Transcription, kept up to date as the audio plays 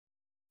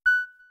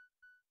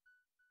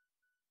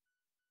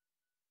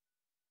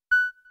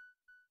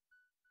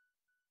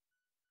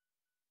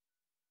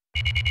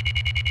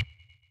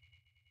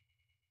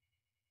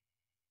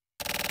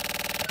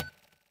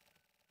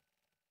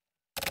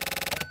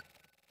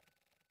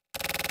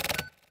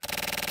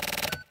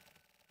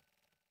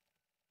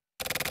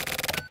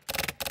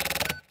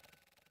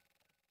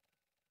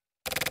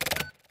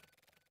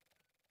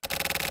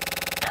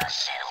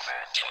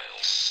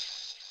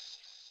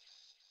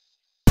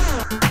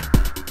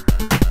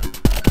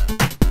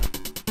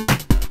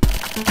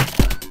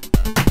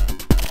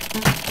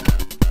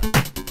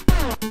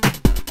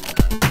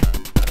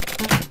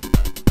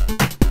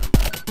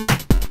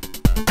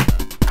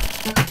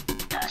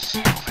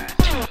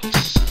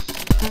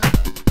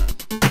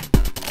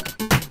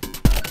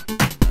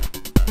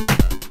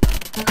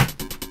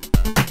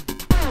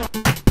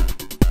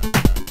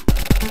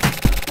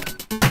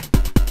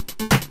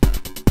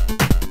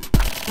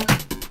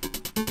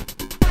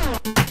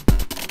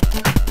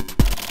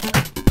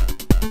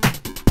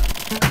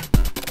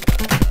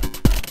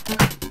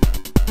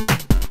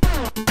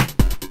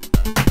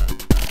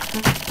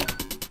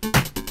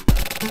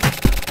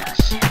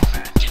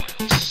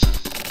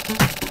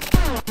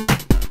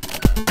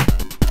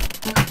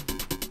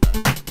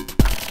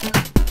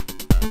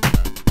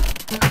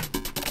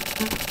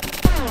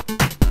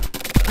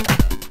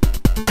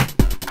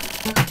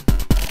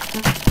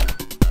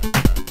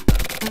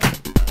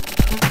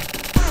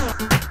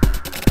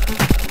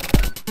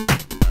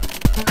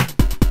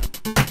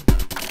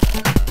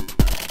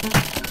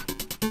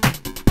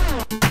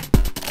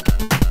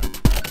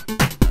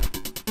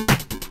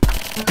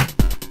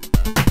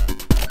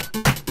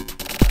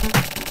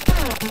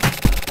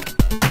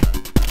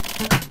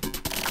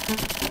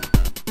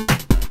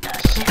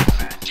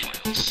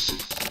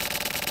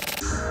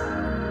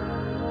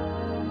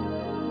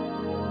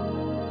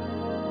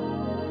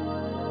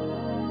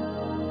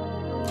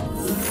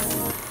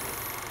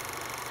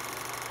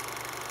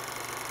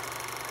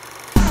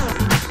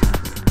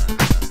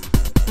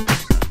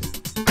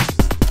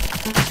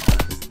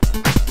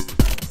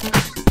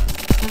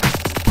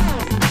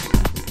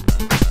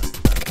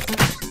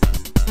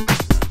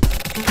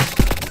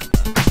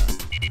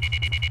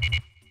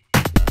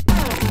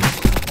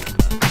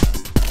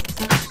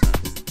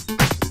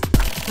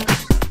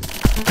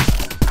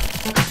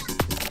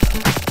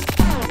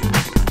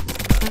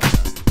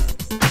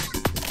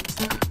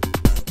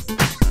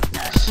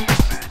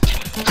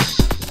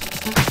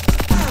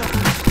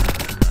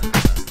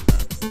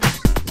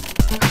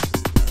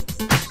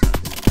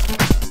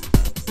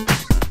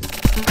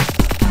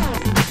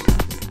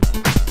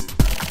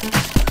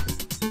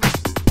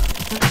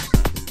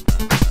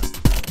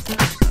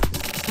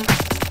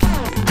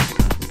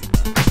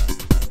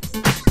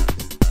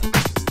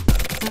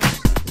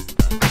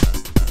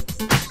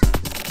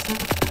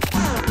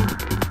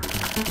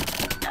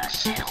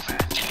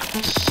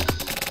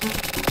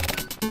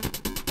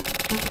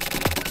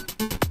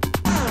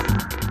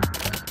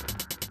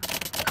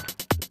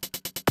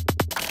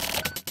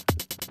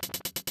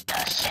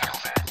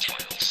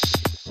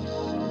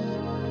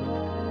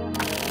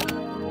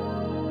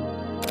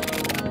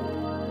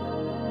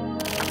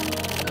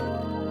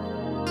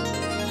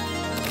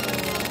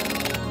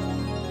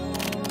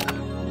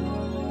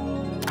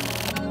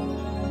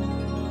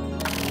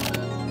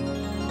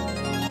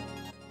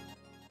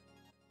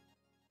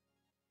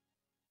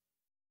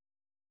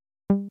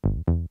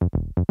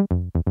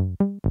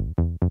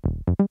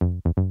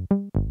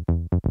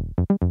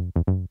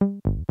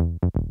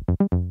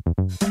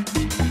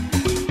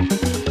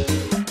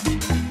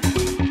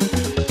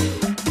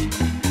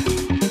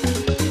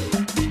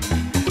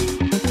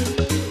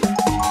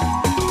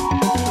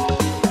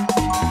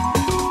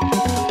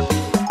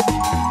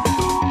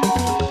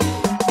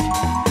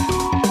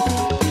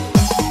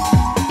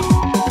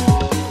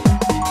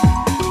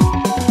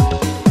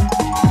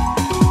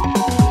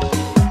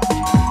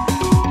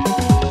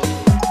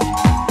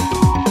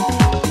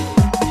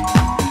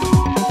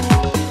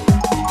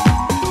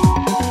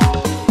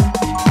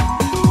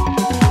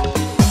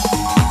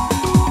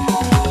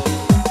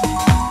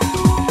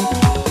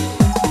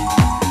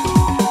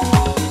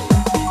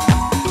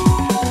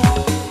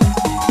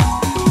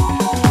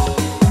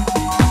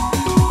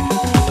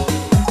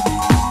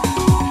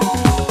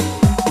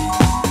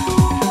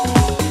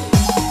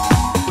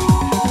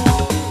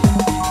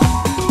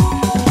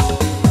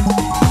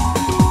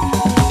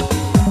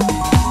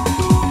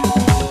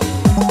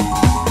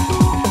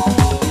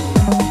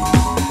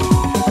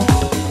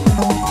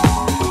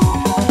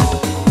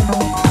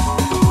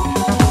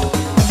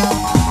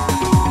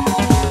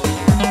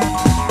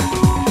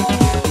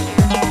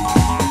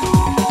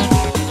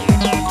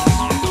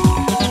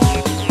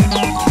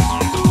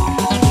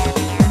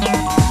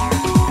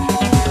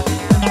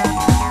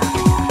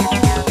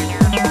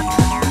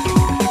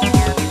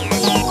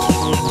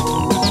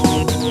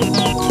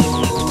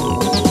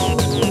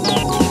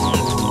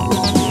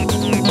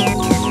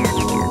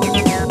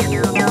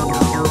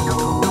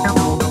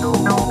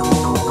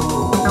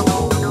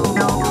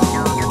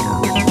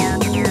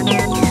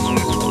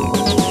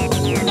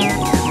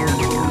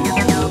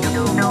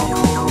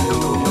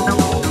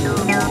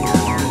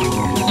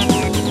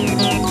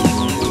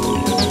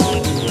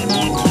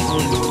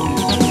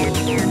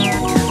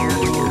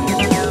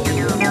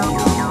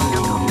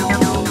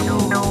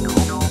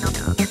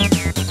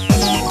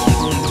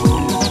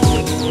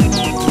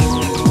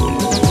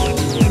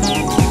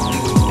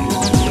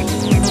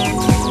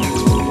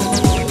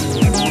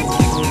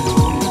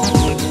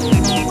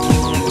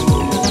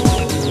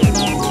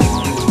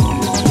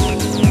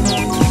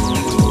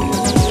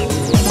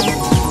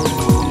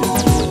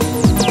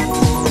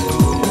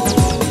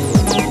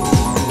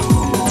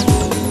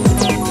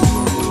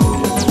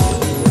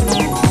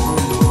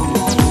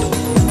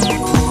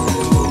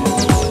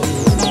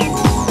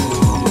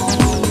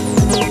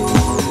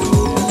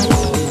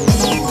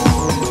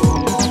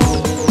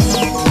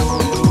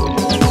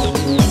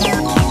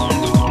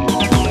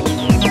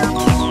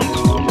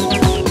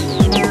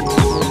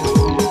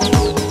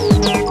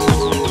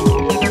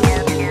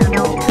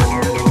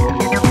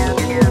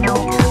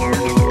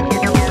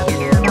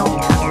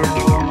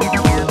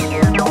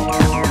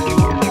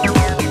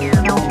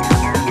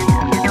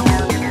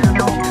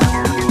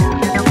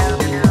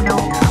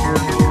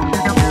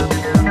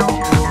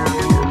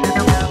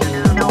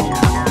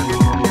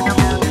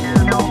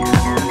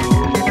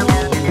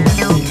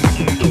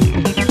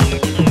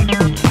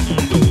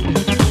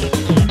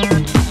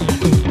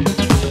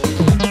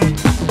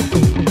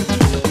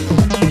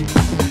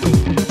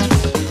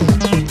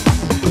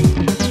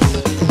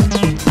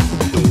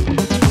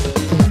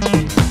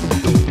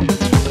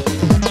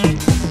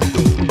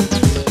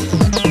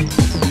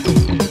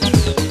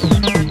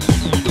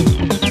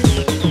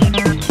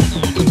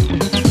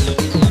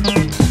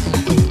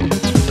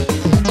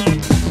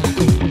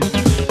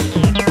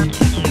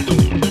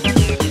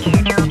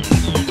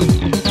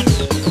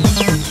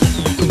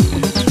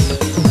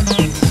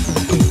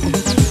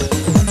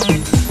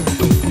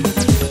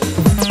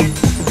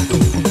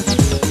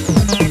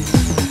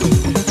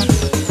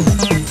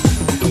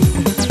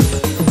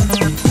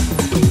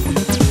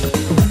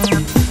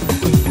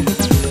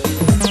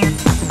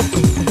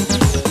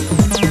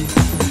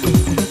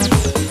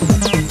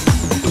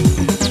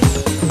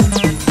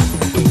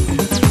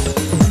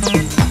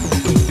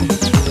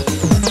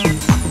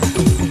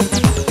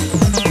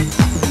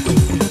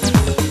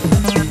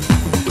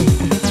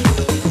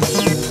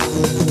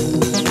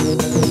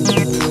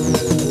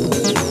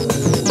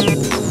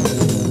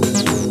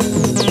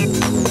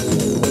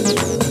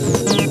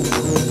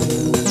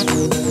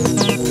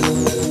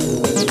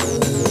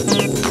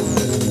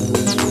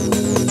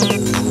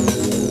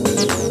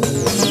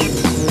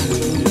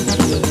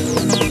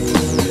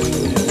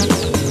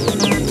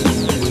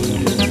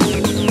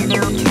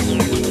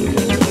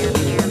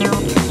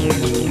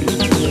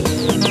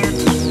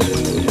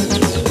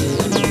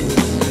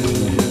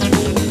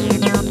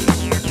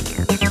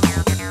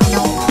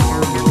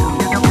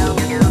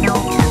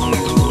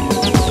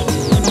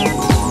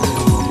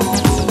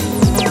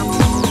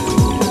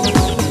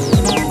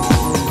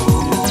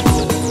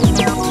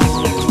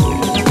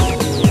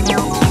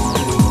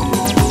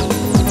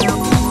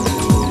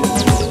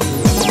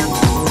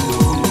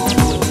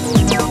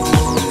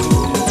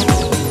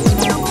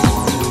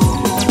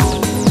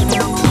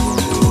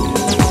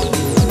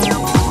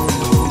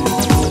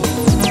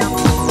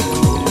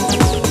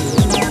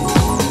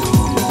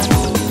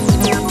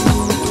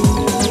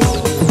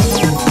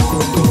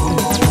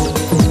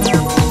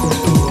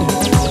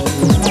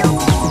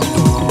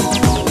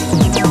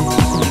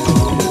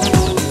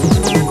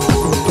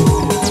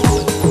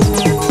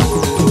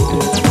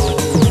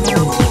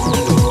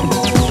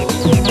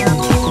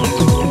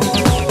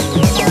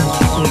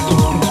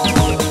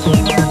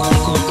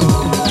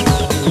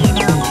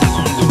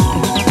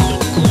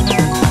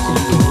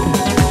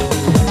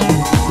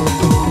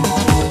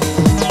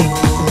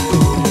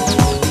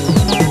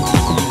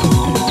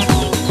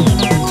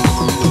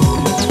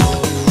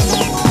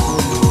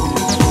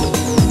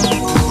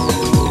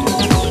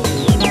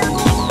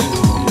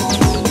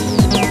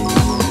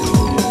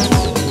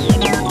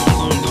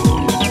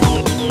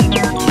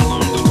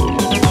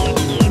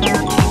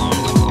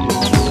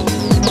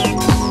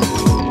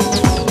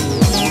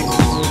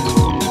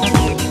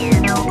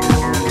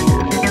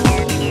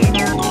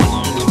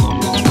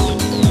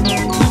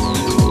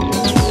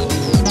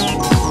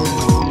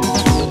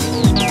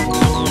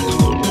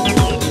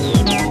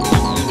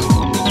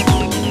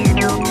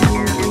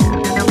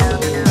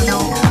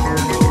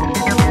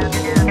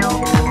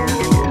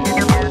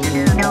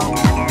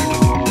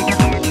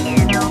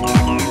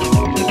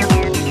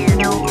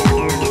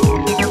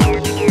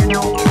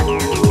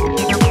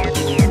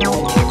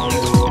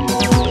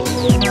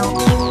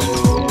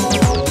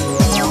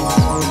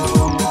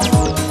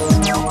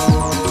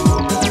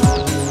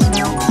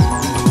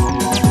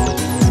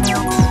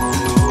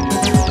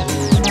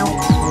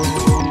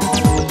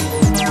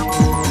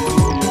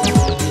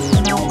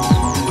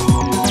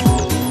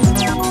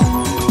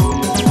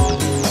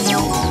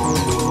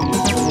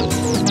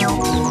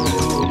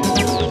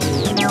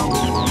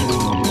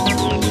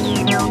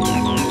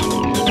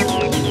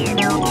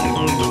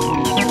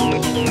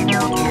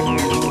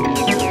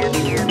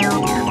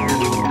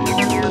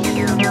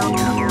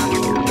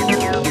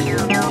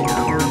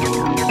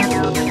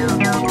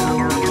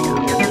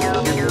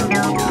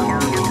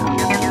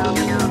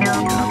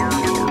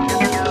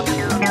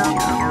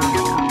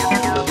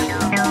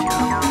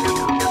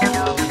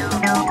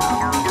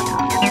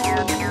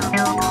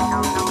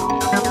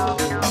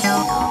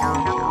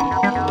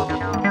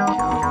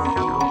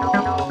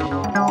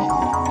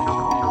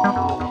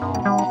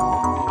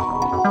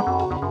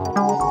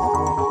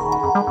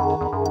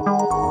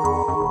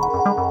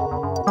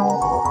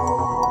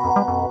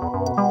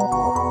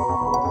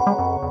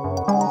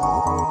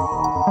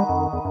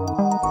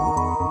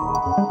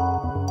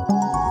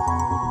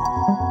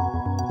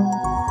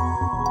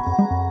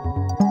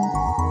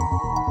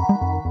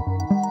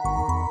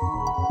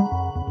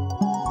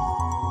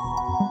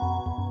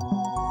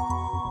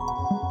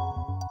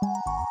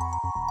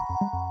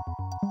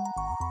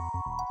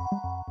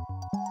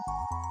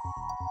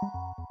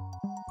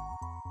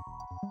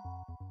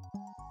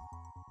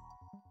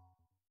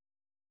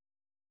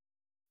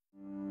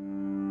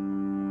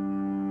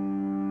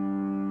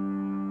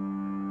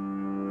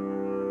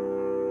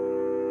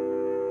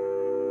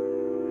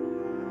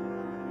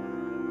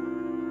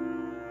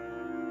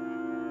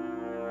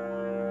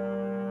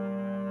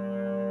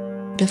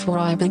Before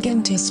I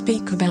begin to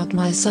speak about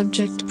my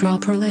subject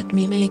proper, let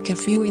me make a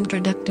few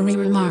introductory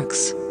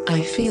remarks.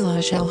 I feel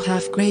I shall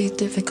have great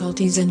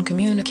difficulties in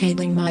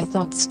communicating my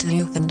thoughts to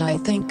you, and I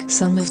think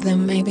some of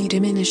them may be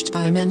diminished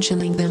by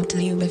mentioning them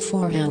to you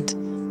beforehand.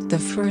 The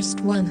first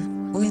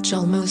one, which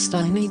almost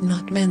I need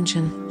not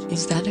mention,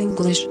 is that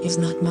English is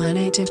not my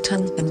native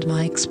tongue, and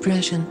my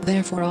expression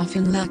therefore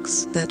often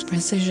lacks that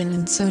precision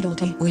and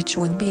subtlety which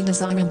would be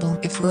desirable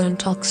if one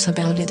talks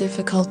about a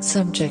difficult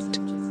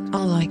subject.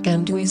 All I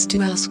can do is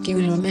to ask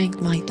you to make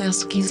my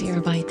task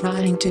easier by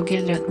trying to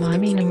get at my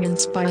meaning in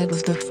spite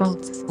of the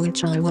faults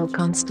which I will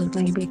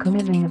constantly be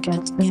committing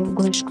against the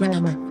English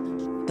grammar.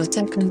 The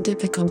second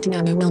difficulty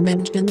I will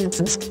mention is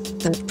this,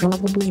 that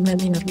probably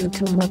many of you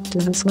come up to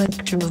this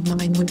lecture of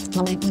mine with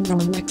slightly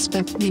wrong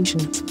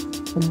expectations.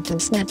 And to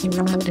set you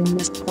right in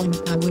this point,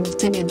 I will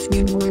say a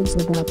few words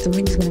about the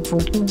reason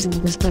for choosing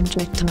the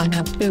subject I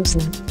have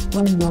chosen.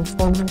 When your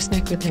former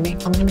secretary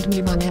honored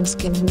me by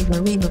asking me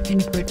to read a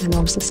paper to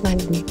our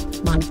society,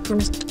 my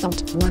first thought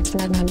was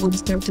that I would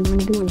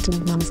certainly do it, and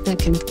my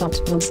second thought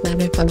was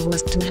that if I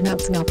was to have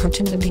the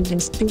opportunity to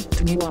speak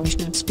to you, I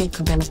should speak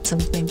about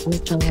something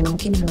which I am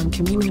keen on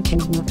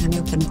communicating with you,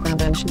 and that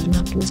I should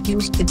not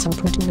misuse this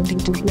opportunity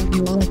to give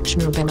you a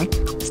lecture about,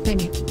 say,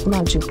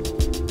 logic.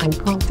 I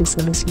call this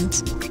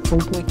innocence, for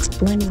to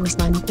explain the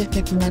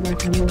scientific matter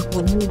to you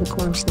would need a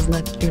course of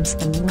lectures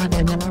and not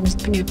an hour's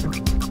paper.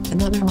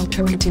 Another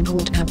alternative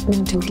would have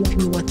been to give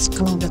you what's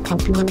called a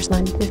popular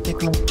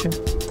scientific lecture.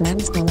 That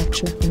is the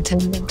lecture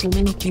intended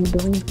to make you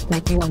believe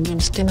that you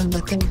understand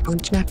the thing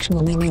which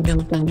actually you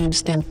don't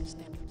understand.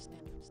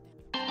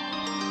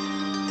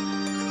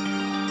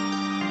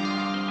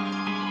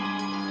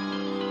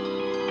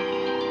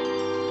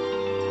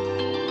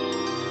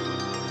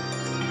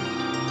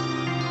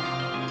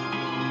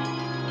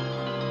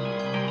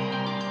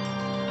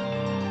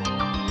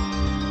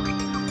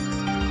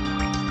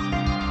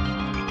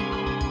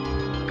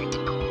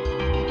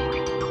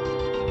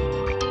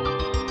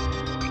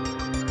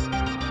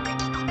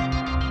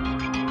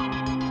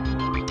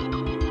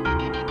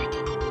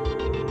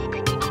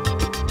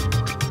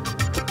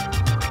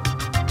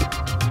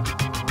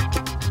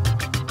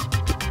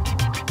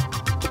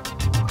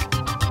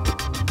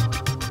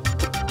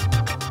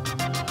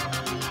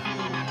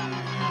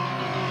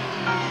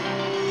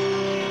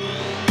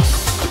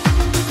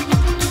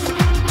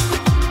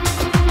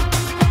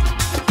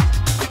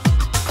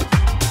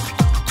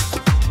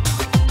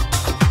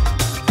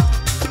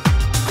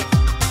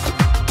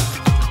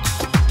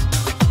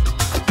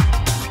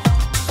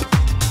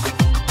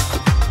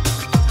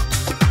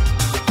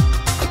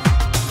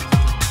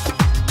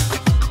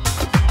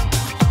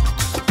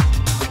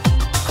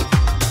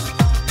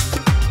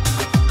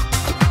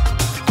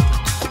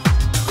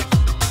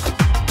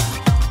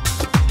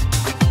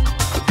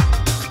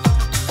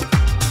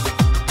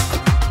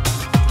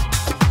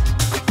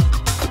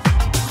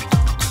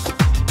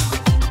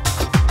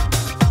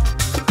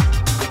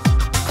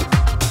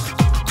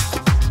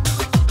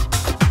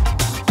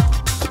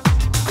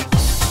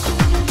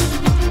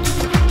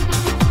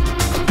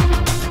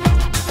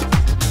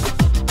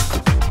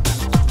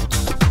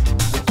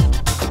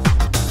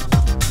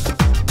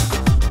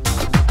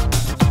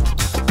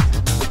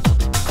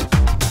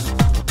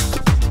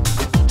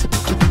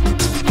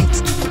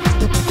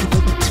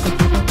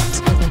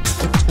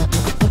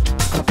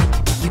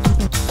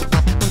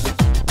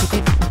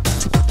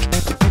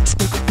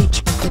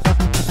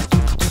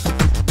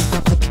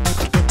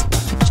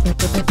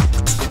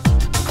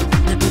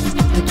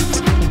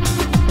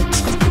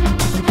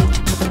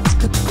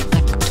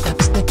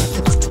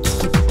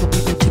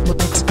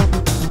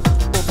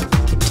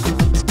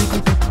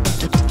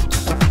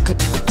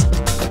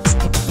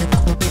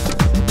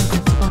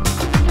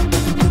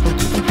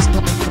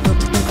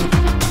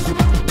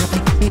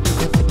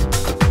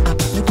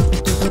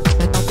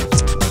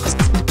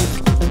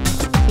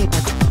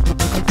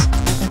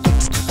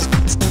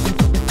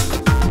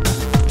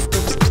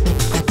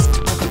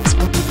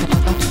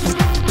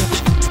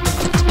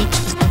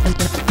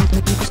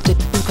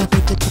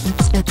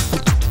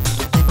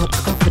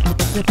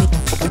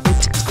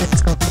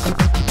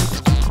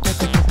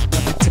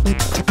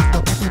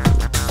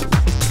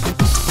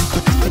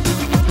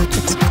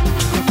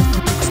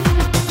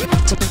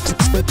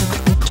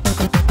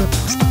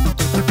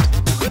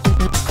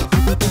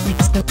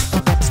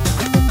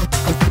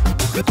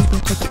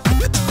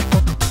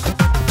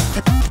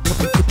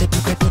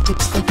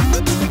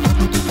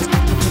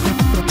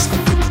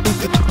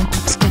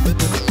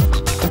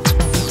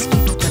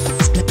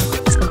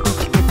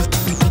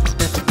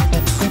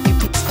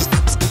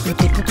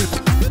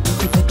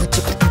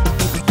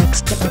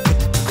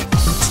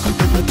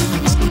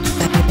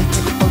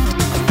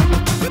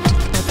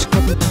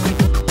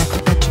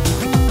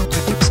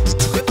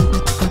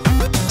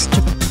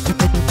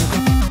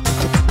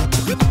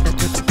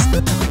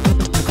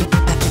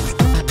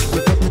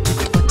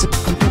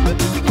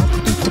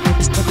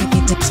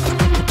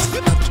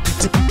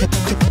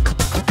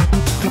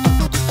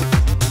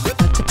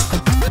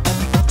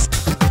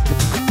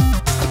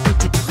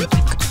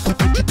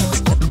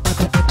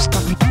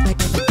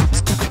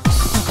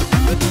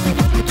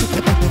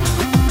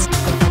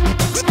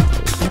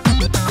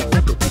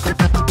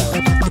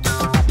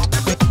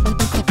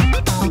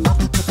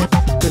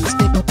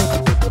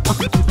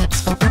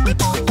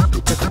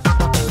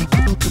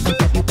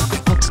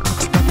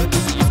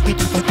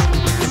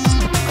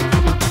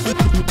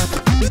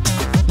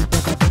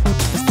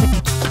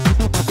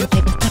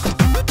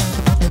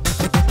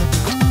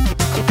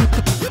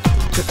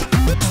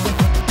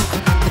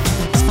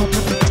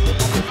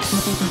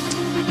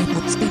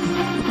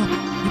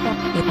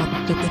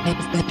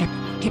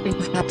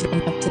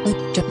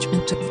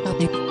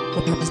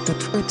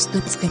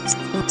 Let's fix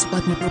what's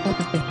button for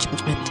public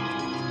judgment.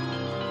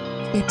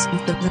 Fix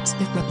the let's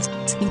difference.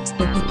 Speaks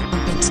the big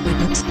public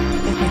statements.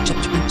 Every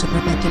judgment to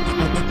robotic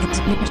public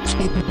experience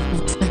statement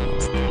of its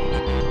facts.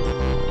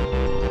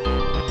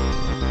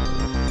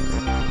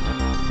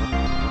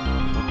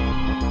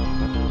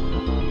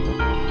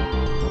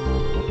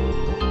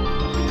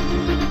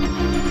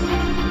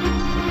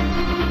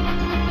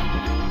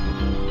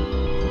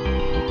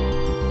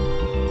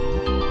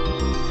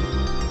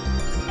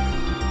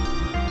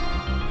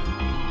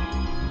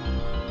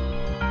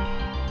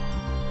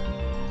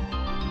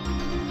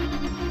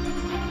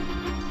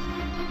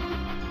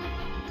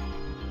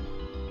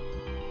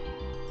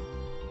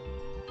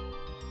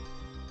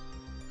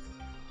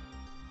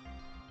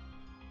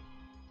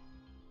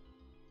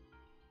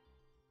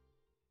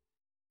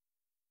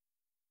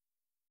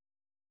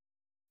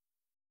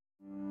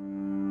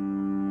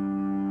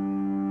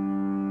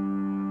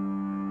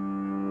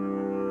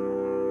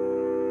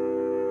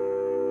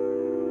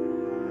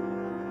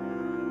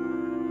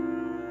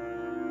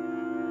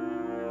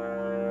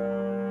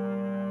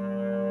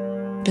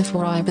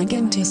 Before I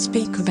begin to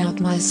speak about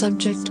my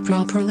subject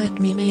proper, let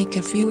me make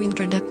a few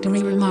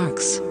introductory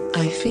remarks.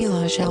 I feel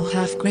I shall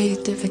have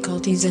great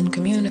difficulties in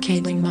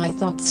communicating my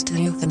thoughts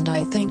to you, and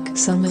I think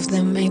some of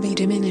them may be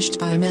diminished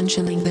by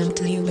mentioning them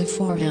to you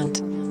beforehand.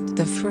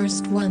 The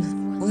first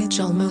one, which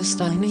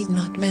almost I need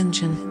not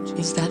mention,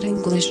 is that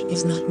English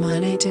is not my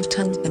native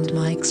tongue, and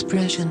my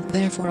expression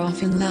therefore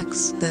often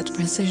lacks that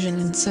precision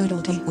and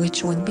subtlety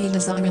which would be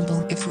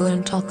desirable if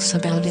one talks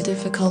about a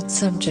difficult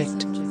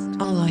subject.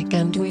 All I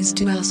can do is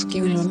to ask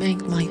you to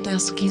make my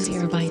task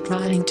easier by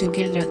trying to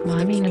get at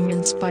my meaning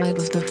in spite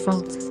of the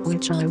faults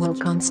which I will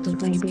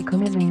constantly be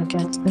committing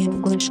against the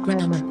English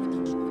grammar.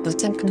 The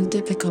second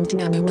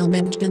difficulty I will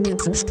mention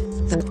is this,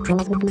 that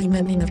probably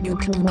many of you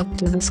come up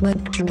to this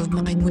lecture of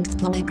mine with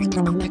slightly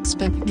wrong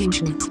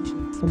expectations.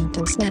 And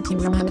to set you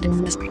right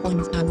in this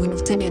point, I will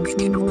say a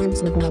few words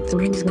about the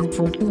reason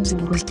for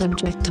choosing the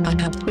subject I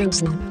have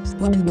chosen.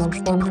 When your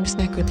former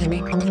secretary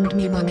calmed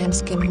me by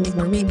asking me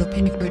to read a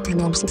paper to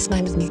your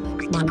society,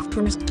 my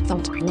first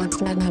thought was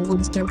that I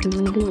would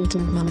certainly do it,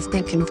 and my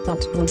second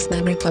thought was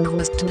that if I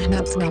was to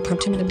have the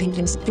opportunity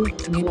to speak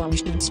to you, I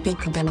should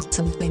speak about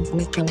something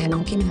which I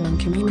am keen on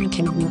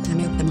communicating with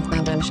you, and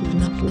that I should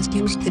not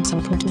misuse this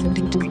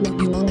opportunity to give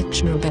you a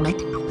lecture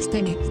about,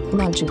 say,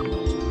 logic.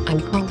 I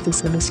call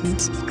this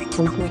innocence,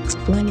 for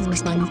explaining the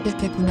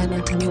scientific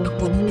matter to you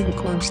over the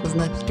course of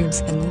lectures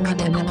and not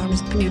an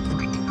hour's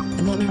paper.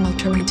 Another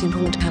alternative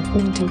would have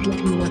been to give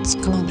you what's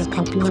called a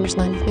popular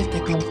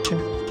scientific lecture.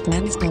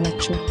 That is the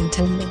lecture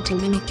intended to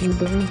make you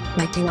believe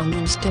that you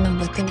understand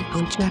the thing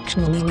which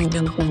actually you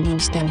don't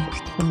understand,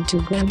 and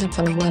to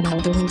gratify what I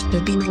believe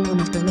to be one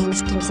of the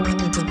lowest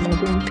desires of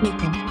modern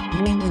people,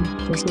 namely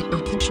the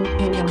superficial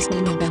curiosity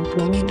about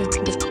the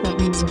latest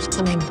discoveries of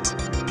science.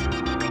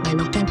 I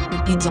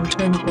rejected these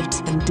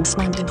alternatives and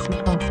decided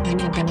to talk to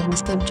you about a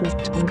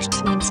subject which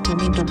seems to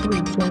me to be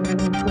of general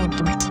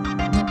importance.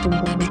 Nothing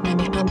that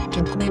may help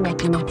to clear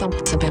up your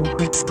thoughts about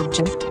this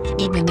subject,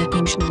 even if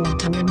you should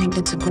entirely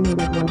disagree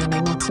with what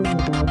I will say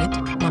about it.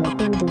 My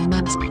third and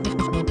last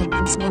difficulty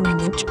is one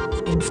which,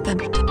 in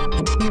fact,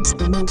 appears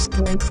the most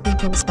likely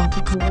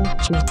philosophical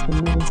lectures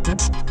in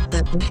instance,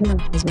 that the hearer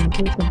is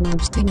incapable of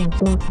seeing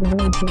both the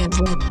words he has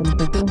read from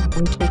the book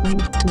which it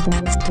leads to,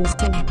 that is to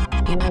say,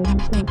 United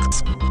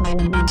States. I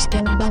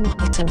understand about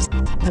it says,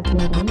 but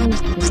when I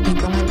understand the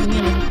driving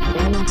in it,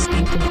 all its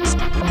statements,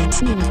 I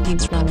see if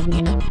he's driving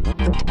in it,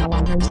 but how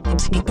on earth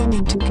is he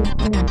going to get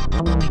there?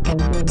 All I can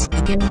do is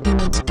again he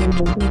must be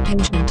really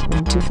patient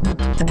and to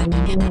hope that I'm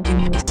beginning to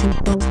use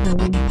both the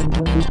way and the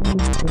way he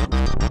needs to.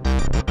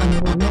 I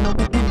will now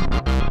begin.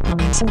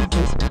 My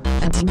subject,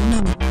 as you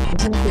know,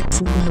 is a quick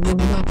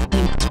subliminal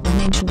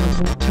explanation of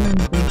the term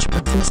which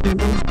Professor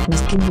Booth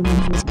has given in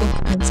his book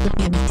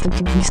Principium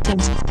Thinking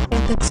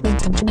Ethics with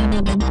the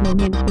general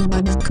employment who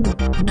I was cool.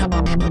 Now I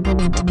am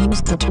going to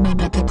use the term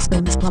ethics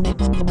in this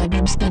light in my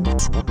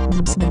understandings.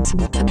 This makes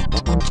an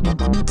effect on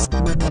judgments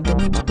where I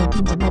believe to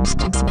be the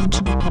most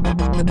essential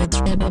probable limits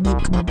read on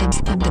economic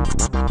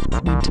standards.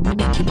 Not to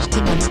make you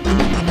to explain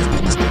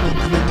what is the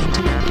most relevant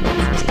to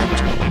the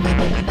subject of my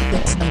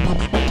ethics I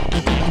love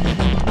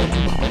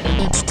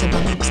it's to the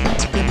next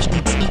expression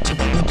each of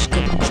which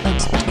could be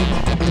substituted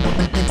for the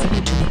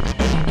definition.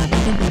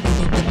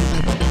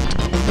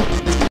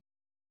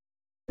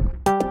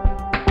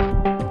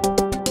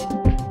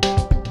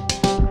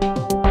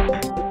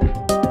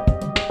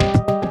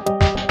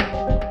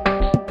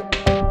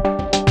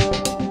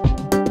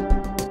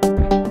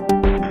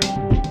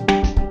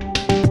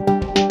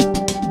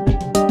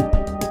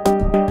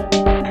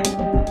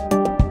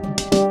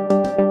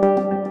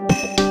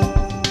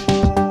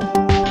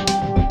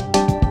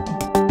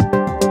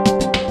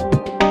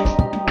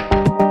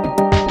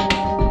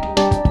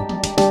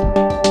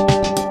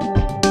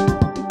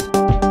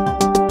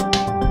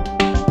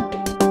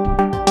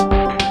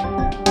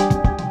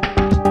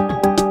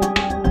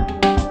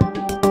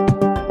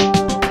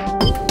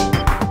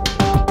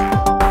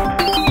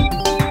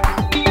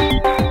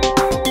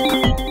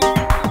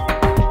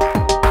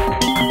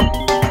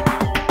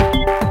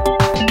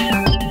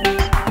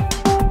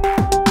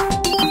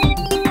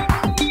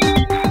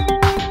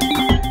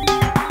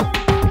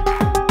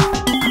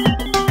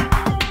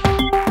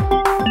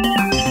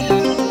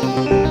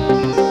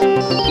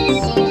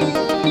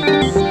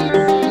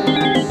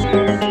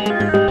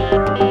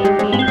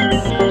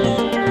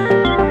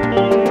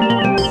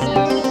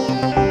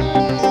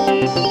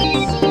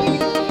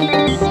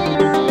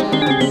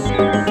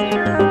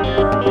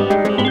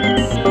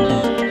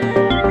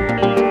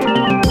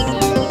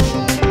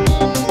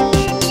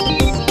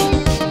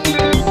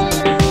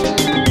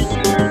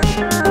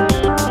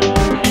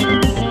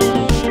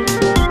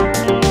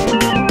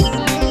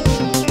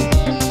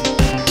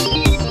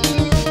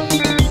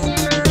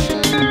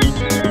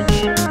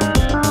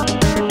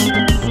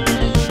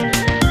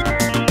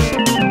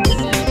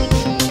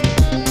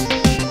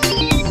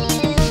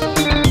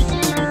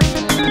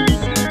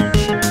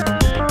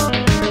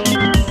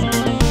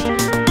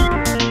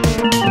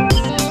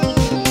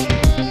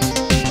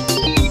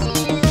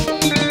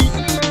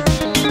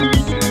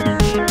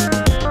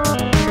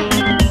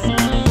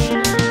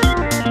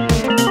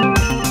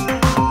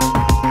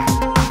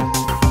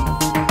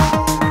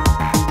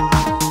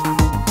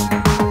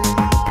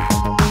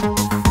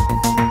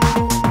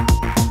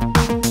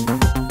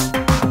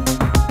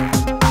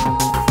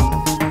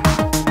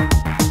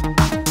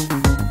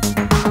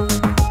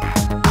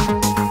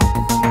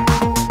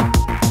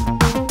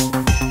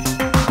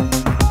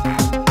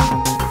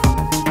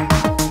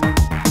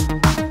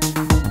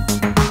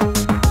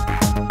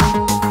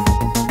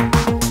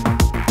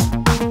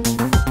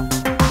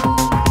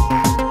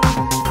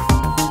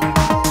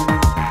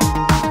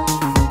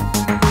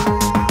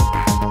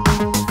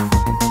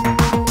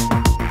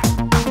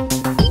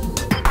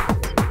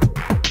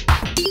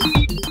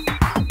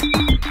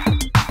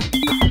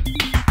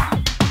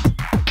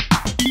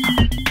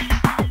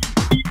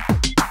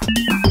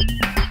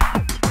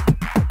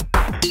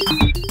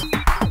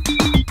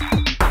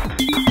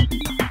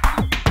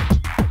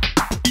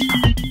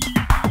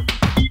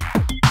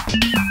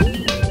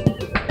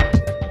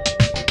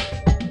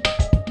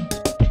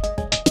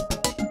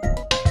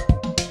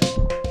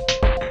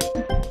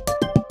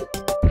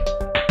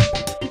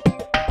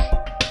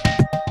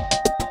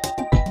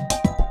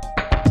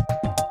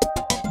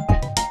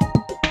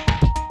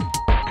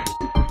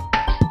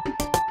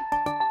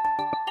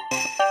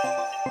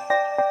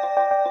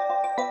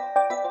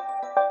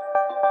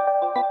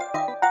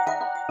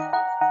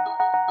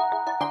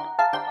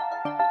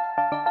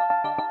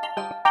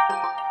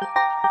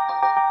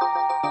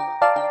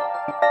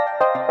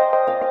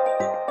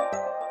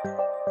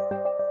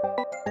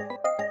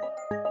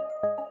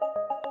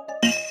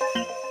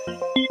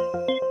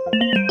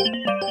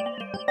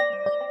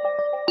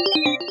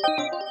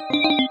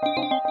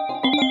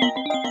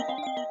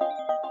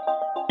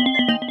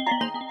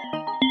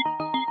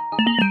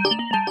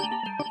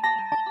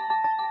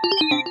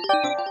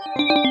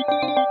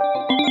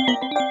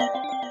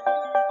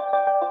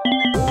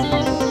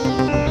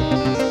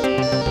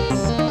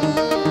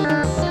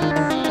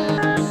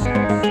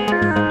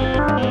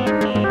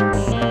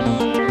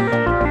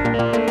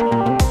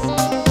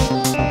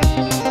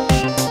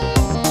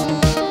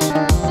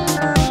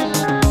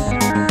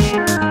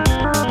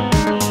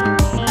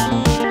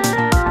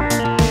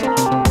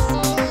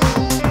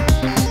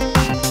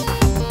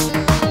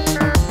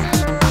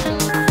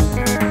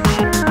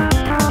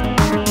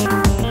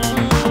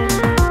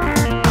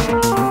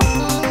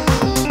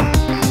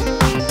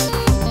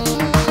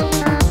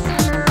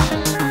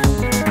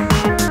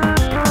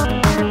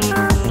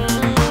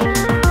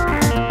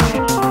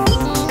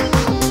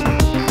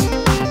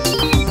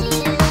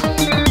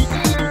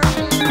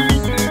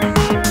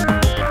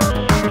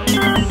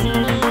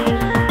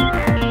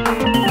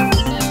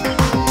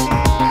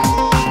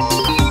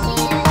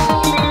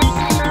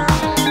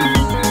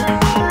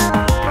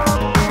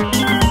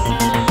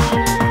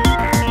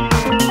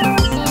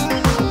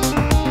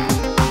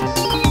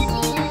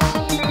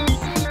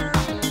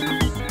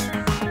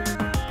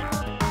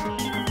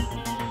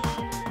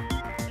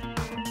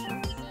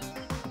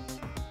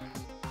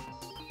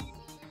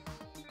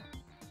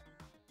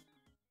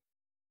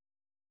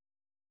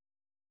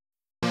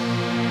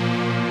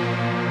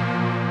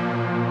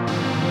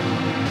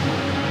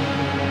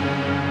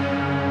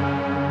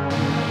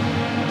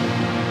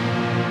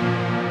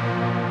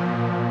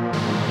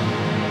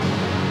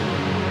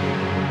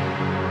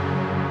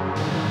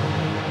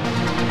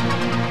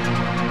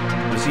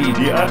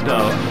 After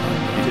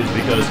it is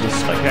because the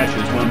sky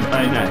catches one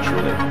eye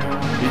naturally.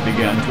 It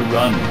began to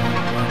run.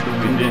 The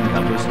wind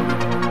encompassed me.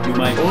 You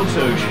might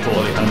also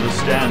surely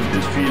understand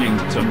this feeling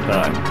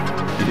sometime.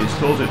 It is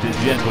thought it is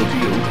gentle to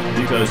you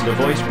because the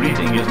voice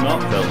breathing is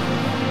not felt.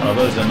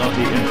 Others are not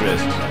the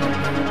interests.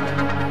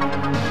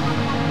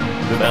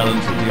 The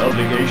balance of the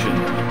obligation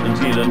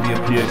until and the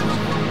appears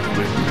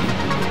with me.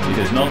 It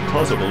is not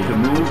possible to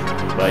move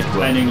by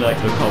twining like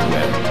the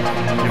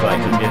cobweb. If I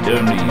can get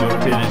only your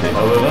affinity,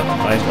 however,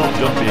 I thought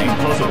not being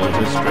possible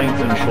to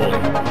strengthen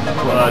surely.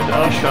 Quad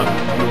Asha,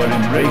 you are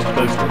embraced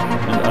closely,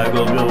 and I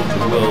will build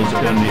the world's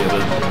only of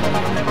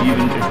us,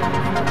 even if...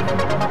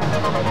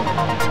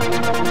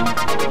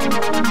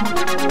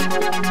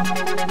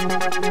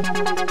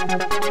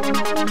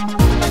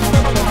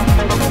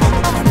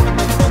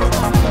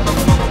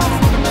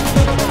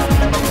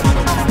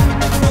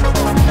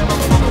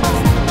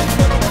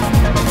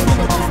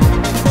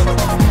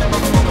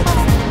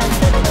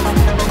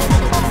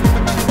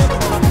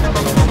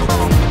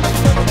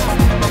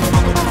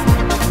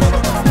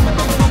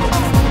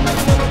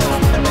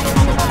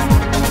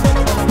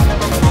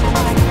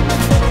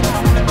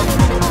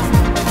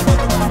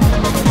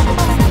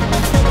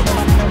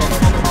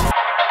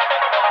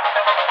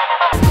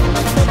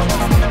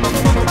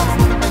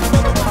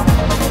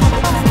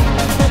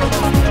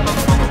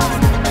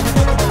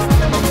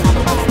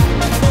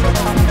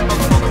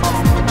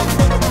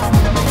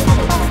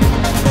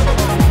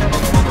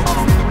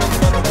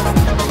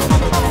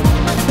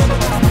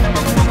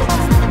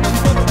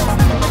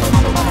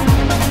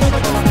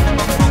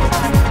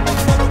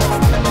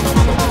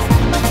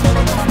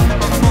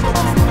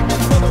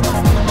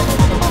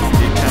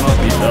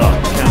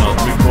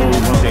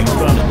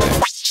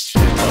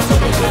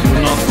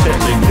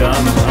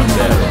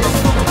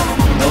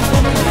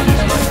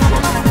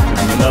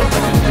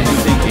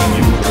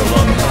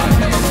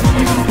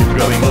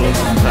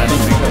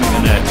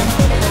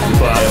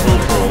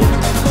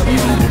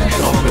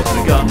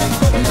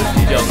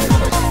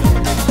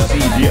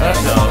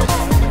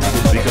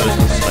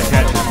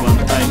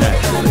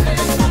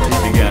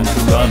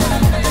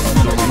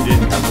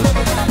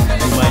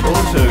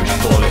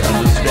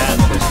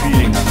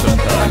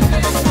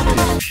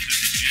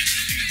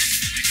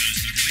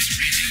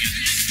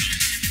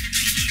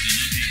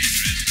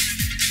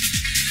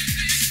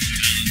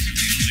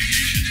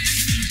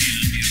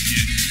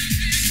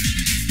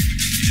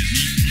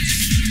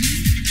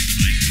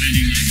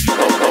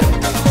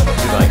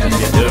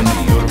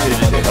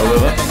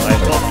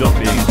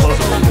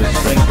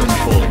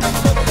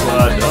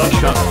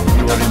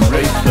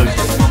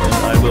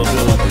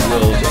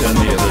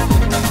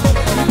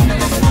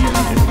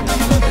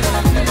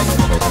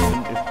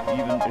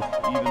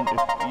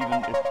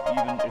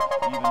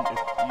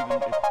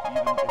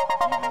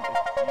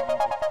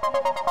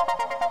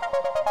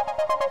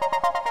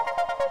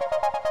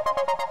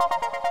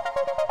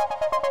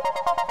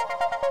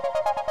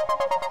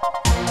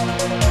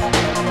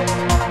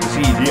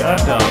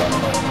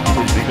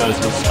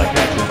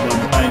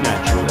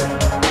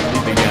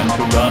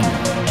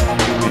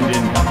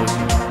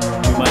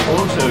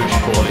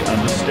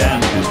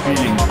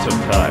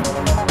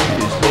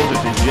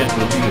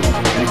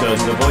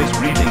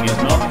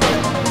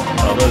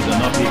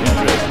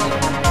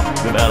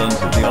 The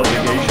balance of the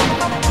obligation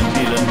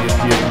until and the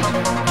appearance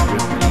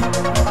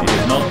with me.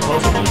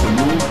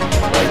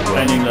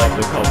 twining like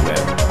the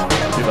cobweb.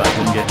 If I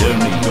can get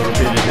only your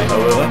rapidity,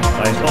 however,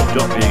 I stop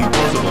just being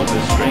possible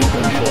with strength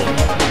and force.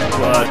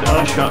 Quiet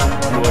Asha,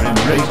 you are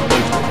embraced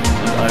mostly,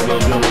 and I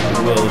will build the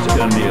world's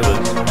only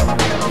others.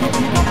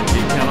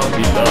 It cannot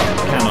be loved,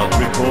 cannot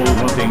recall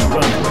what things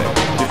run with.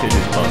 If it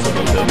is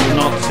possible, then you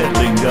not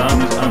settling down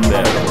is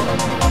unbearable.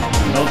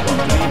 Do not want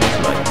to be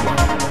disliked.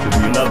 To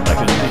be loved, I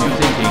continue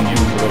thinking you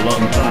for a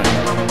long time,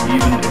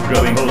 even if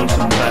growing old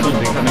sometimes and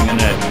becoming an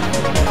edge.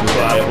 To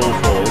fire all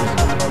falls,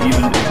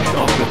 even if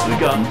shot with the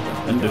gun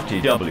and the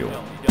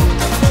TW.